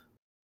up.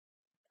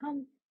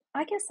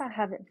 I guess I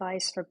have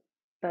advice for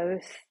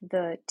both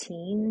the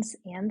teens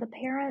and the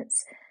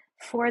parents.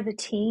 For the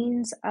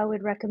teens, I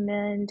would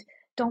recommend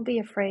don't be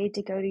afraid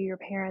to go to your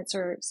parents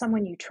or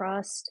someone you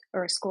trust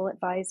or a school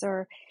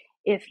advisor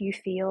if you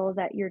feel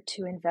that you're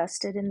too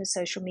invested in the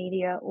social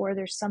media or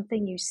there's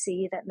something you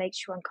see that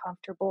makes you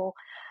uncomfortable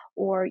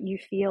or you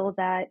feel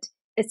that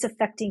it's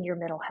affecting your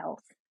mental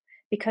health.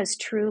 Because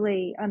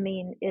truly, I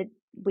mean,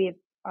 we've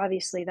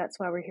obviously that's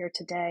why we're here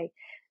today.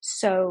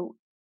 So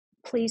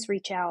please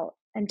reach out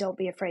and don't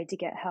be afraid to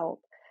get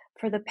help.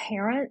 For the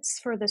parents,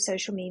 for the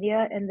social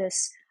media and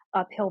this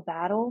uphill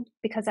battle,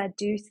 because I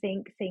do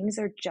think things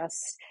are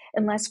just,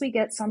 unless we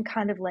get some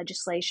kind of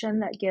legislation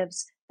that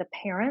gives the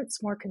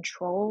parents more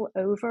control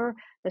over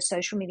the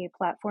social media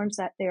platforms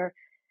that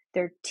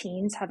their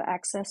teens have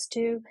access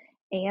to,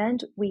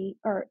 and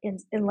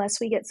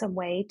unless we get some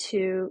way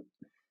to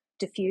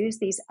diffuse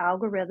these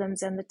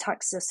algorithms and the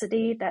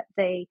toxicity that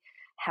they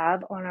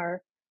have on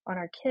our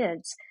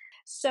kids.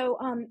 So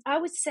I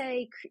would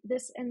say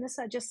this, and this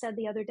I just said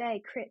the other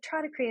day,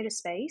 try to create a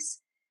space,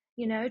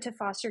 to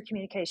foster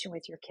communication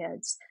with your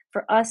kids.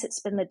 For us, it's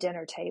been the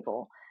dinner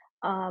table.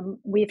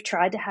 We've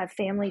tried to have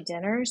family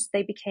dinners.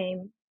 They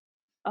became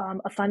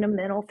a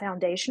fundamental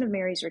foundation of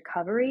Mary's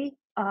recovery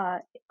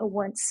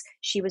once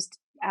she was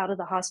out of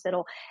the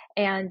hospital.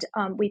 And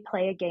we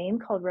play a game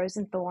called Rose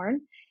and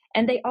Thorn.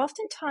 And they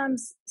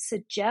oftentimes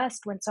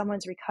suggest when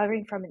someone's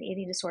recovering from an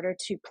eating disorder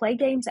to play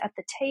games at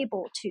the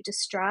table to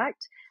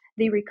distract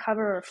the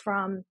recoverer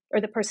from,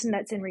 or the person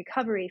that's in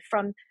recovery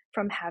from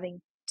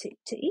having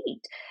to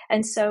eat.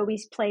 And so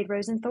we played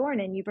Rose and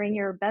Thorn, and you bring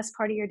your best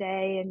part of your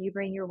day and you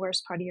bring your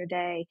worst part of your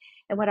day.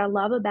 And what I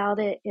love about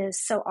it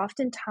is so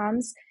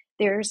oftentimes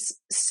there's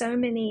so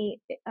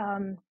many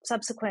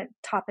subsequent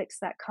topics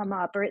that come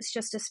up, or it's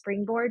just a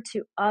springboard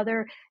to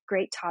other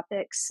great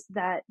topics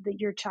that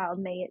your child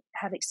may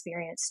have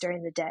experienced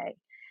during the day.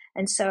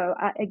 And so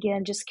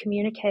again, just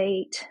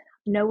communicate,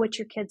 know what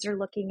your kids are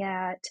looking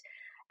at,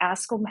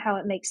 ask them how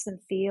it makes them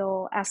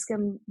feel, ask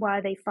them why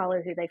they follow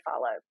who they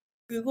follow.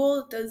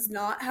 Google does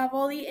not have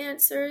all the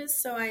answers,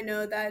 so I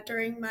know that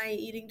during my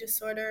eating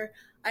disorder,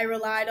 I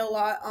relied a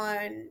lot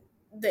on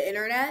the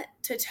internet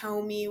to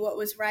tell me what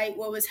was right,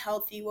 what was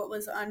healthy, what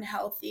was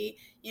unhealthy.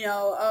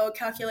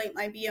 Calculate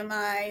my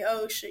BMI.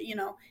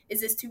 Is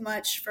this too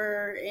much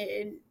for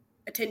a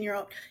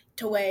 10-year-old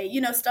to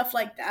weigh? Stuff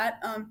like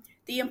that.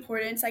 The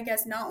importance, I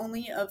guess, not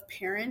only of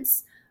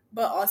parents,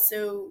 but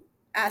also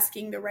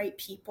asking the right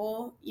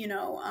people.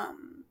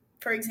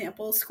 For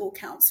example, school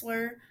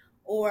counselor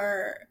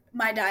or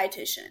my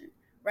dietitian,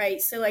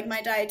 right? So like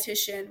my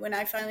dietitian, when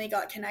I finally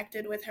got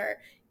connected with her,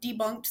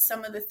 debunked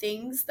some of the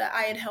things that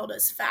I had held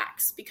as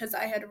facts because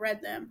I had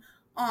read them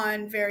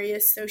on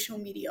various social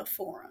media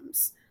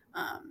forums.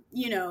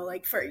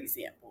 Like for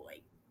example,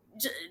 like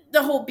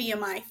the whole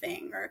BMI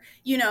thing, or,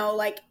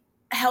 like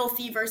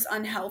healthy versus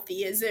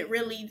unhealthy. Is it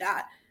really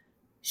that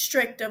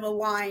strict of a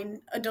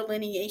line, a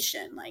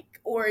delineation,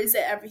 or is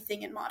it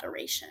everything in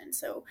moderation?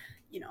 So,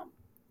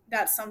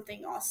 that's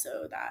something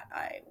also that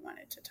I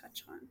wanted to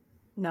touch on.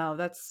 No,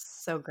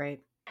 that's so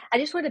great. I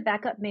just want to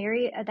back up,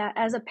 Mary, that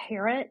as a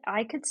parent,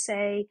 I could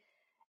say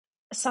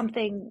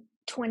something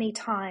 20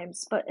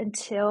 times, but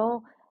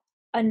until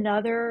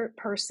another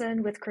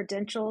person with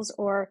credentials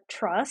or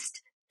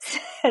trust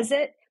says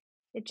it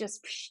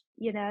just,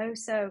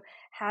 so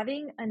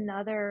having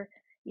another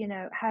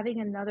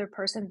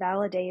person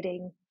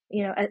validating,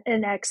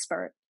 an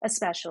expert, a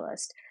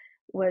specialist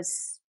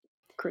was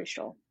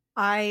crucial.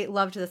 I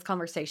loved this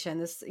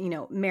conversation.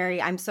 Mary,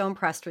 I'm so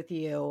impressed with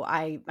you.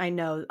 I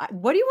know.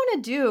 What do you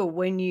want to do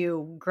when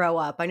you grow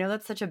up? I know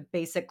that's such a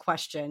basic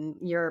question.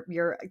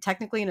 You're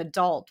technically an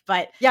adult,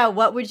 but yeah,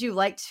 what would you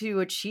like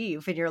to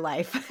achieve in your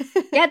life?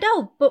 Yeah,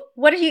 no, but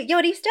what are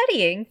you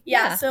studying?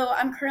 Yeah, so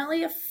I'm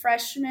currently a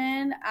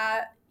freshman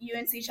at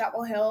UNC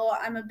Chapel Hill.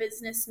 I'm a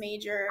business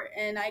major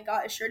and I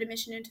got assured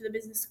admission into the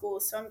business school.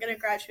 So I'm going to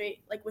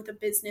graduate with a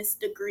business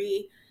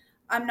degree.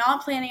 I'm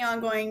not planning on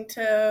going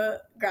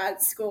to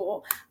grad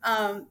school,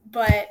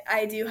 but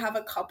I do have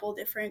a couple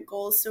different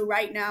goals. So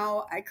right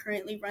now, I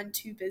currently run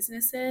 2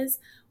 businesses.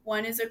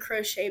 One is a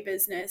crochet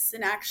business,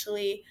 and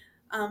actually,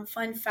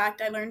 fun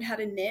fact, I learned how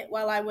to knit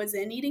while I was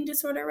in eating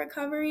disorder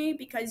recovery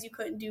because you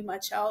couldn't do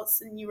much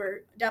else, and you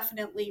were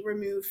definitely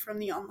removed from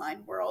the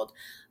online world.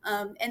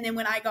 And then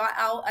when I got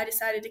out, I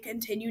decided to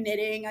continue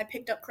knitting. I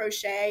picked up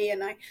crochet,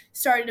 and I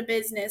started a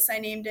business. I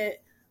named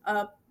it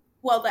the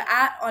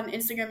 @ on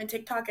Instagram and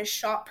TikTok is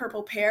Shop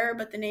Purple Pear,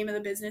 but the name of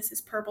the business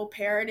is Purple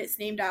Pear, and it's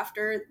named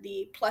after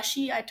the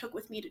plushie I took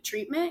with me to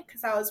treatment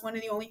because that was one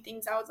of the only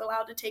things I was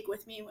allowed to take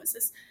with me was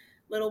this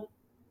little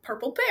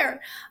purple pear.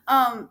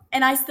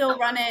 And I still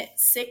run it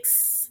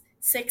 6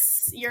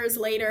 6 years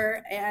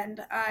later,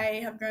 and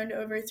I have grown to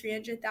over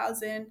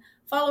 300,000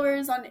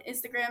 followers on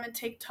Instagram and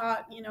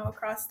TikTok,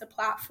 across the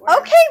platforms.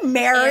 Okay,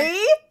 Mary.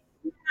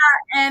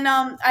 And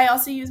I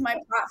also use my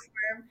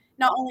platform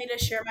not only to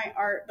share my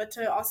art, but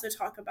to also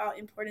talk about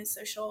important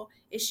social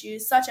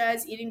issues such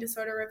as eating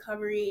disorder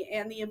recovery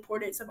and the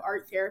importance of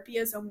art therapy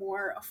as a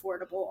more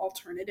affordable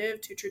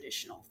alternative to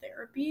traditional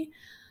therapy.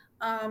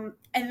 And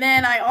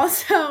then I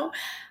also,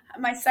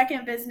 my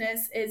second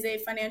business is a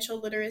financial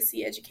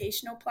literacy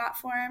educational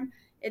platform.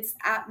 It's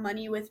at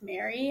Money with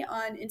Mary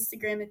on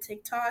Instagram and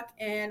TikTok.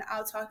 And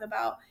I'll talk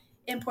about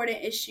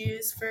important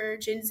issues for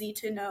Gen Z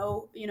to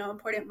know,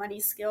 important money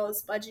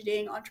skills,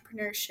 budgeting,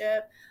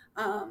 entrepreneurship,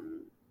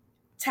 um,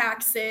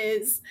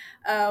 taxes.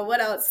 What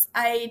else?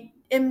 I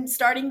am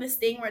starting this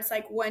thing where it's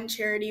like one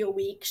charity a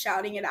week,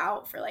 shouting it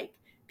out for like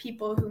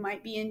people who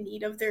might be in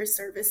need of their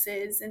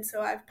services. And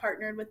so I've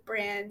partnered with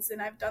brands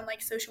and I've done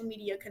like social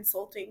media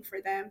consulting for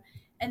them.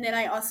 And then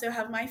I also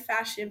have my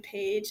fashion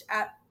page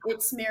at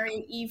It's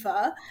Mary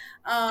Eva.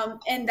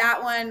 And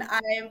that one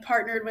I am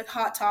partnered with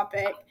Hot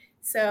Topic.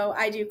 So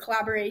I do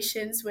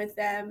collaborations with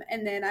them.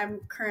 And then I'm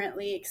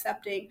currently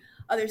accepting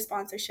other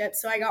sponsorships.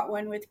 So I got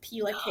one with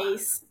Pila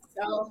Case.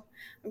 So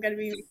I'm going to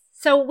be.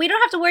 So we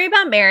don't have to worry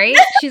about Mary.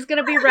 She's going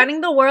to be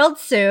running the world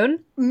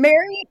soon.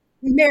 Mary,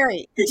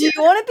 do you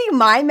want to be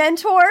my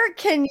mentor?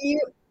 Can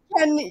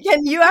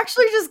you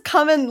actually just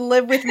come and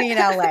live with me in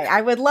LA?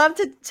 I would love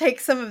to take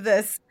some of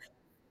this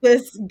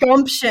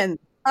gumption.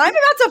 I'm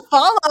about to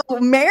follow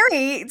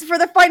Mary for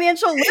the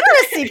financial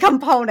literacy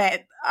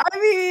component. I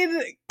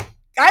mean,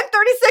 I'm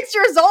 36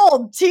 years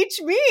old.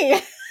 Teach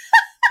me.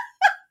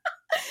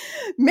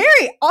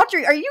 Mary,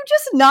 Audrey, are you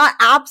just not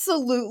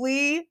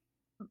absolutely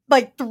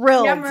like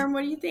thrilled? Yeah, Mom,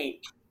 what do you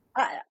think?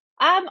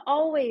 I'm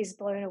always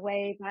blown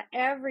away by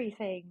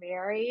everything,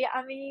 Mary.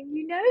 I mean,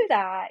 you know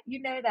that.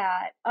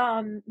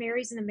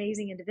 Mary's an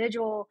amazing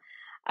individual.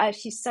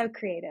 She's so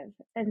creative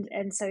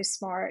and so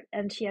smart,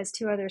 and she has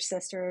two other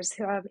sisters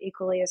who I'm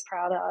equally as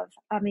proud of.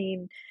 I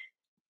mean,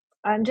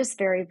 I'm just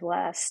very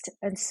blessed,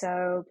 and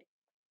so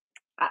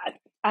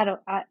I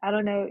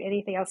don't know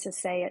anything else to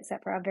say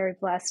except for I'm very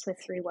blessed with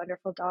three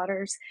wonderful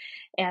daughters,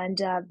 and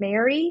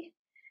Mary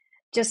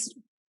just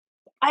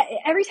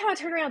every time I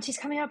turn around, she's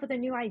coming up with a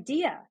new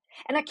idea,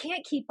 and I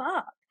can't keep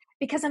up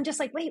because I'm just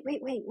like, wait,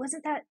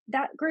 wasn't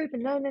that group?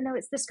 And no,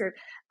 it's this group.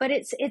 But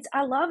it's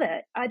I love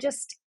it.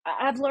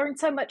 I've learned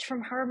so much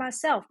from her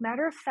myself.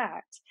 Matter of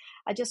fact,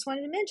 I just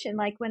wanted to mention,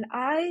 like when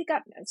my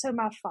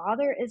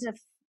father is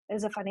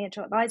a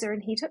financial advisor,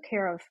 and he took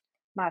care of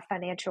my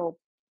financial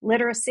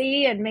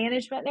literacy and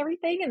management and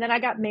everything. And then I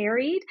got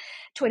married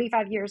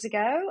 25 years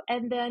ago,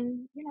 and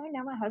then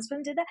now my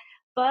husband did that.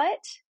 But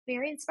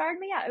Mary inspired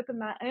me. I opened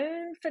my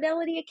own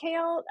Fidelity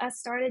account. I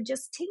started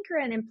just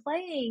tinkering and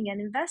playing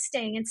and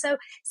investing. And so,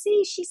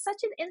 see, she's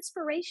such an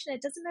inspiration.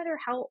 It doesn't matter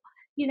how,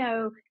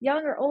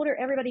 young or older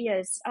everybody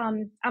is.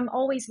 I'm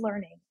always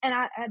learning. And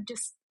I'm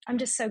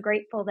just so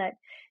grateful that,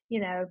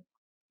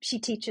 she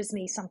teaches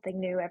me something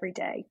new every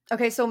day.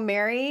 Okay, so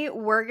Mary,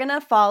 we're going to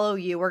follow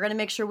you. We're going to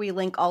make sure we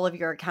link all of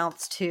your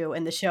accounts too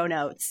in the show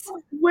notes.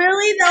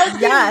 Really? That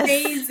would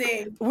be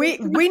amazing.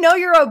 We know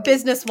you're a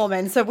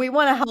businesswoman, so we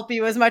want to help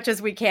you as much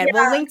as we can. Yeah.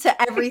 We'll link to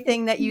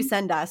everything that you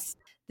send us.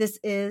 This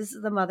is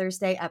the Mother's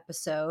Day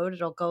episode.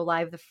 It'll go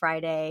live the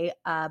Friday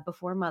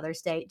before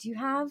Mother's Day. Do you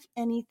have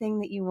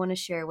anything that you want to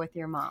share with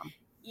your mom?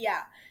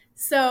 Yeah.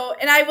 So,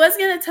 and I was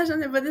going to touch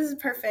on it, but this is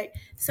perfect.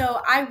 So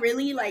I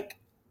really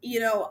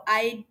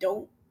I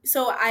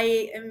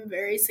am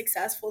very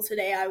successful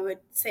today, I would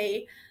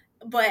say,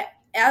 but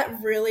that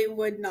really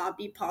would not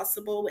be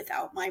possible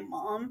without my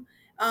mom.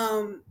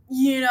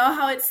 You know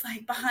how it's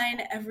like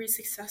behind every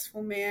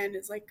successful man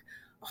is like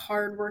a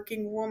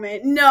hardworking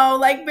woman. No,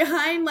 like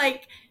behind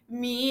like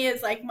me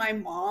is like my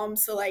mom.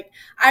 So like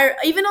I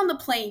even on the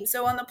plane.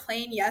 So on the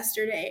plane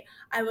yesterday,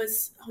 I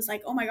was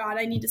like, oh my God,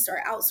 I need to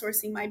start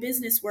outsourcing my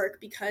business work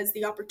because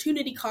the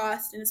opportunity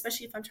cost, and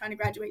especially if I'm trying to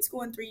graduate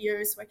school in 3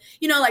 years, so like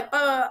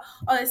blah, blah, blah,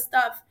 all this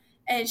stuff.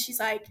 And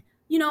she's like,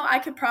 I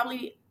could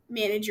probably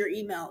manage your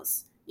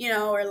emails,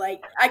 or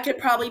like I could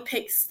probably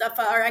pick stuff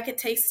up, or I could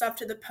take stuff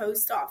to the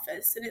post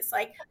office. And it's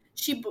like,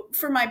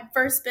 for my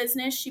first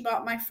business, she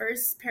bought my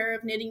first pair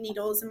of knitting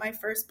needles and my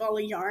first ball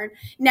of yarn.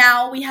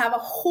 Now we have a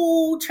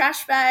whole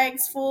trash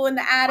bags full in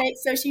the attic,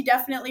 so she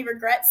definitely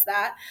regrets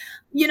that.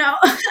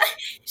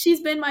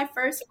 She's been my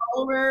first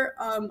follower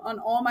on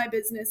all my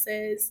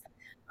businesses.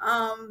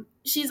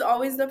 She's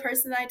always the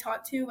person that I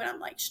talk to when I'm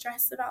like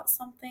stressed about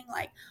something.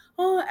 Like,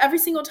 every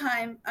single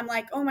time I'm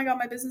like, oh my God,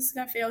 my business is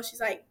gonna fail.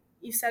 She's like,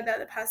 you said that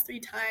the past 3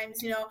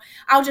 times,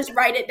 I'll just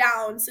write it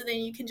down so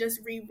then you can just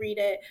reread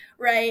it,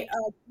 right?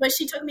 But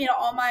she took me to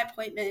all my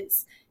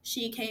appointments.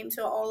 She came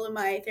to all of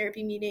my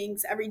therapy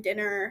meetings, every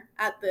dinner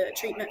at the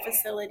treatment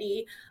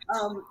facility.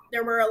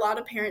 There were a lot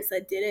of parents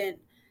that didn't,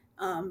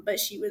 but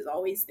she was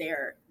always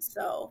there.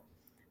 So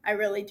I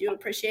really do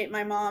appreciate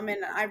my mom,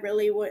 and I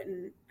really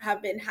wouldn't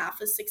have been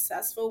half as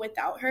successful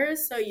without her.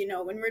 So,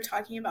 when we're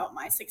talking about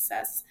my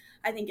success,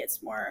 I think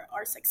it's more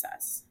our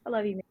success. I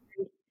love you, Mary.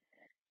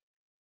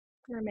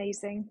 You're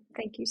amazing.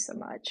 Thank you so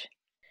much.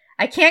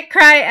 I can't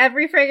cry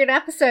every friggin'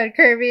 episode,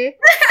 Kirby.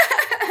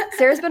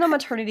 Sarah's been on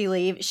maternity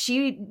leave.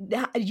 She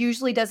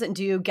usually doesn't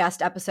do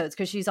guest episodes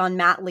because she's on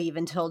mat leave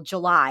until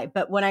July.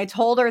 But when I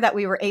told her that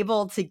we were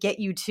able to get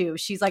you two,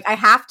 she's like, I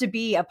have to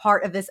be a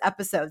part of this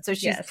episode. So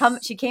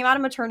she came out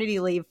of maternity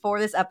leave for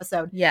this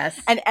episode. Yes.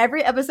 And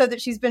every episode that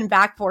she's been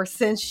back for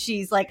since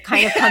she's like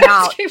kind of come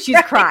out,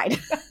 she's cried.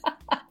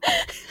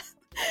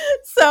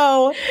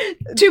 So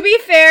to be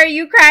fair,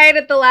 you cried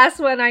at the last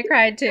one. I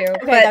cried too. Okay,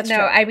 but that's no,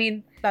 true. I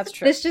mean, that's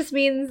true. This just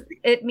means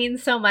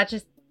so much.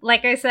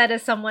 Like I said,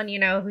 as someone,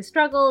 who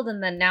struggled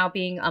and then now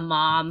being a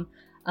mom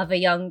of a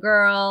young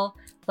girl,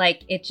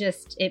 like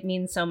it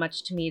means so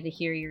much to me to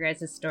hear your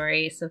guys'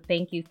 story. So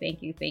thank you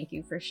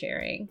for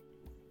sharing.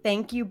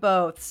 Thank you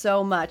both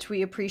so much.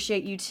 We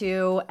appreciate you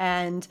too.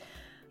 And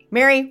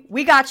Mary,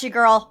 we got you,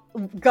 girl.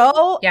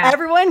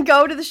 Everyone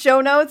go to the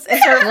show notes and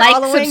start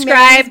following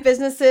subscribe. Mary's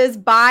businesses,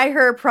 buy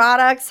her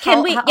products.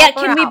 Can we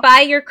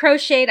buy your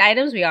crocheted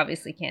items? We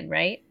obviously can,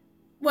 right?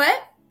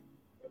 What?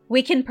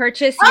 We can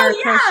purchase your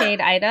crocheted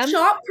items.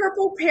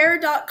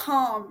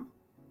 ShopPurplePear.com.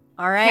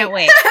 All right. Can't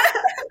wait.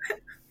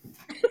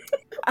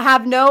 I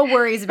have no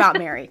worries about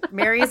Mary.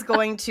 Mary is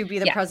going to be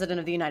the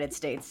president of the United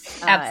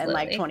States in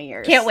like 20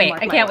 years. Can't wait.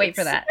 I can't wait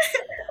for that.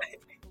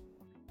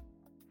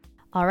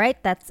 All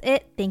right, that's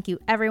it. Thank you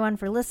everyone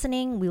for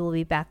listening. We will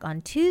be back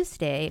on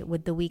Tuesday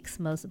with the week's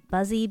most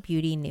buzzy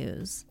beauty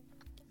news.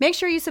 Make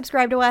sure you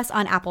subscribe to us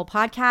on Apple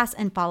Podcasts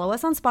and follow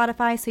us on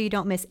Spotify so you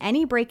don't miss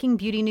any breaking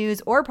beauty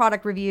news or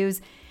product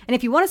reviews. And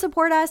if you want to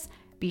support us,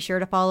 be sure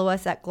to follow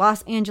us at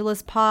Los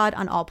Angeles Pod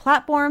on all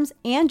platforms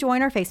and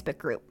join our Facebook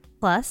group.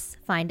 Plus,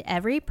 find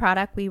every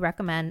product we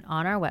recommend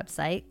on our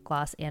website,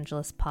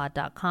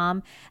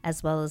 losangeleспod.com,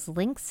 as well as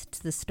links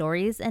to the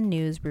stories and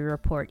news we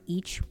report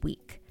each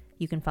week.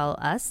 You can follow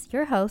us,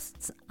 your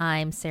hosts.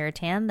 I'm Sarah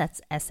Tan,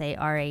 that's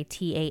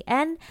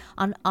Saratan,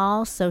 on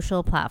all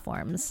social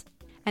platforms.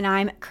 And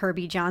I'm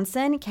Kirby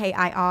Johnson,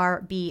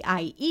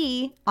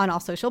 Kirbie, on all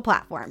social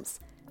platforms.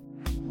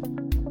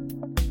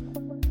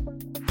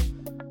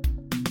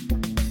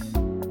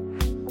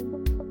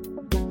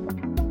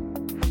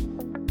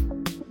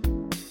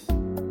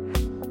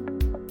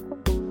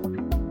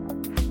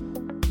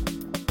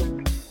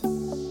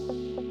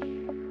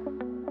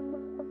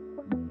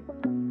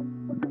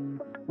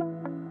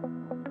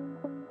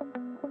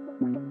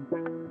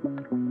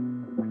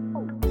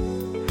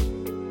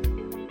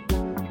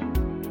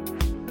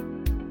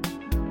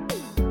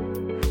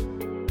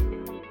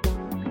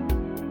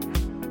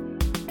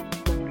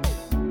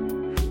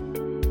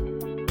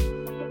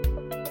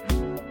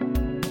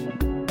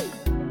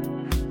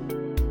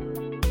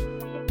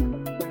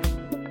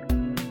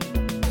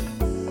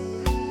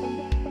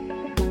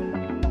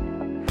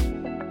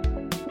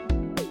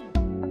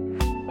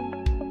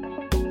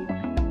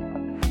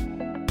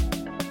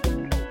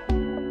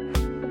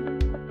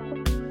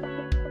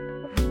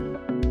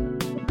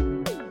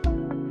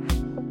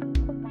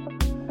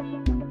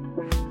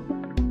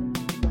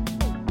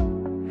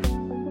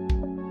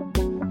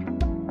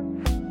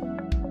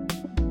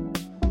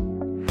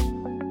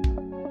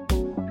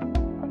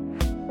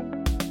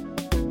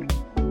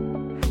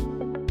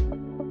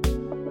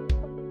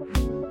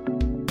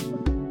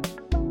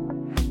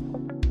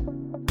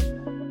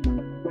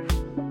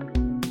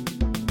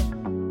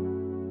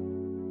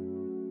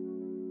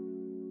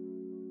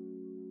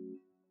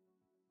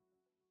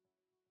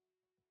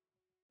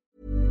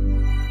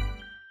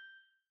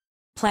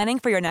 Planning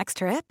for your next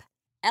trip?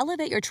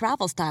 Elevate your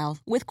travel style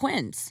with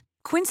Quince.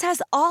 Quince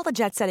has all the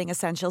jet-setting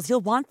essentials you'll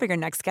want for your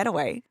next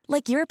getaway,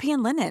 like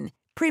European linen,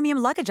 premium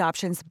luggage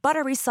options,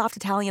 buttery soft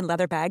Italian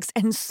leather bags,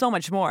 and so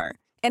much more.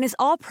 And is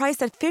all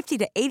priced at 50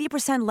 to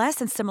 80% less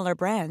than similar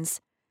brands.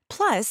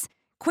 Plus,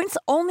 Quince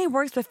only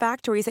works with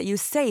factories that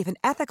use safe and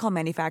ethical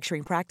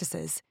manufacturing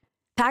practices.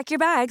 Pack your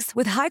bags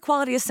with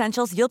high-quality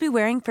essentials you'll be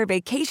wearing for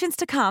vacations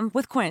to come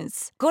with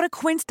Quince. Go to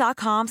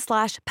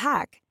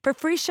quince.com/pack for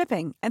free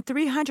shipping and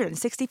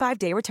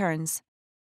 365-day returns.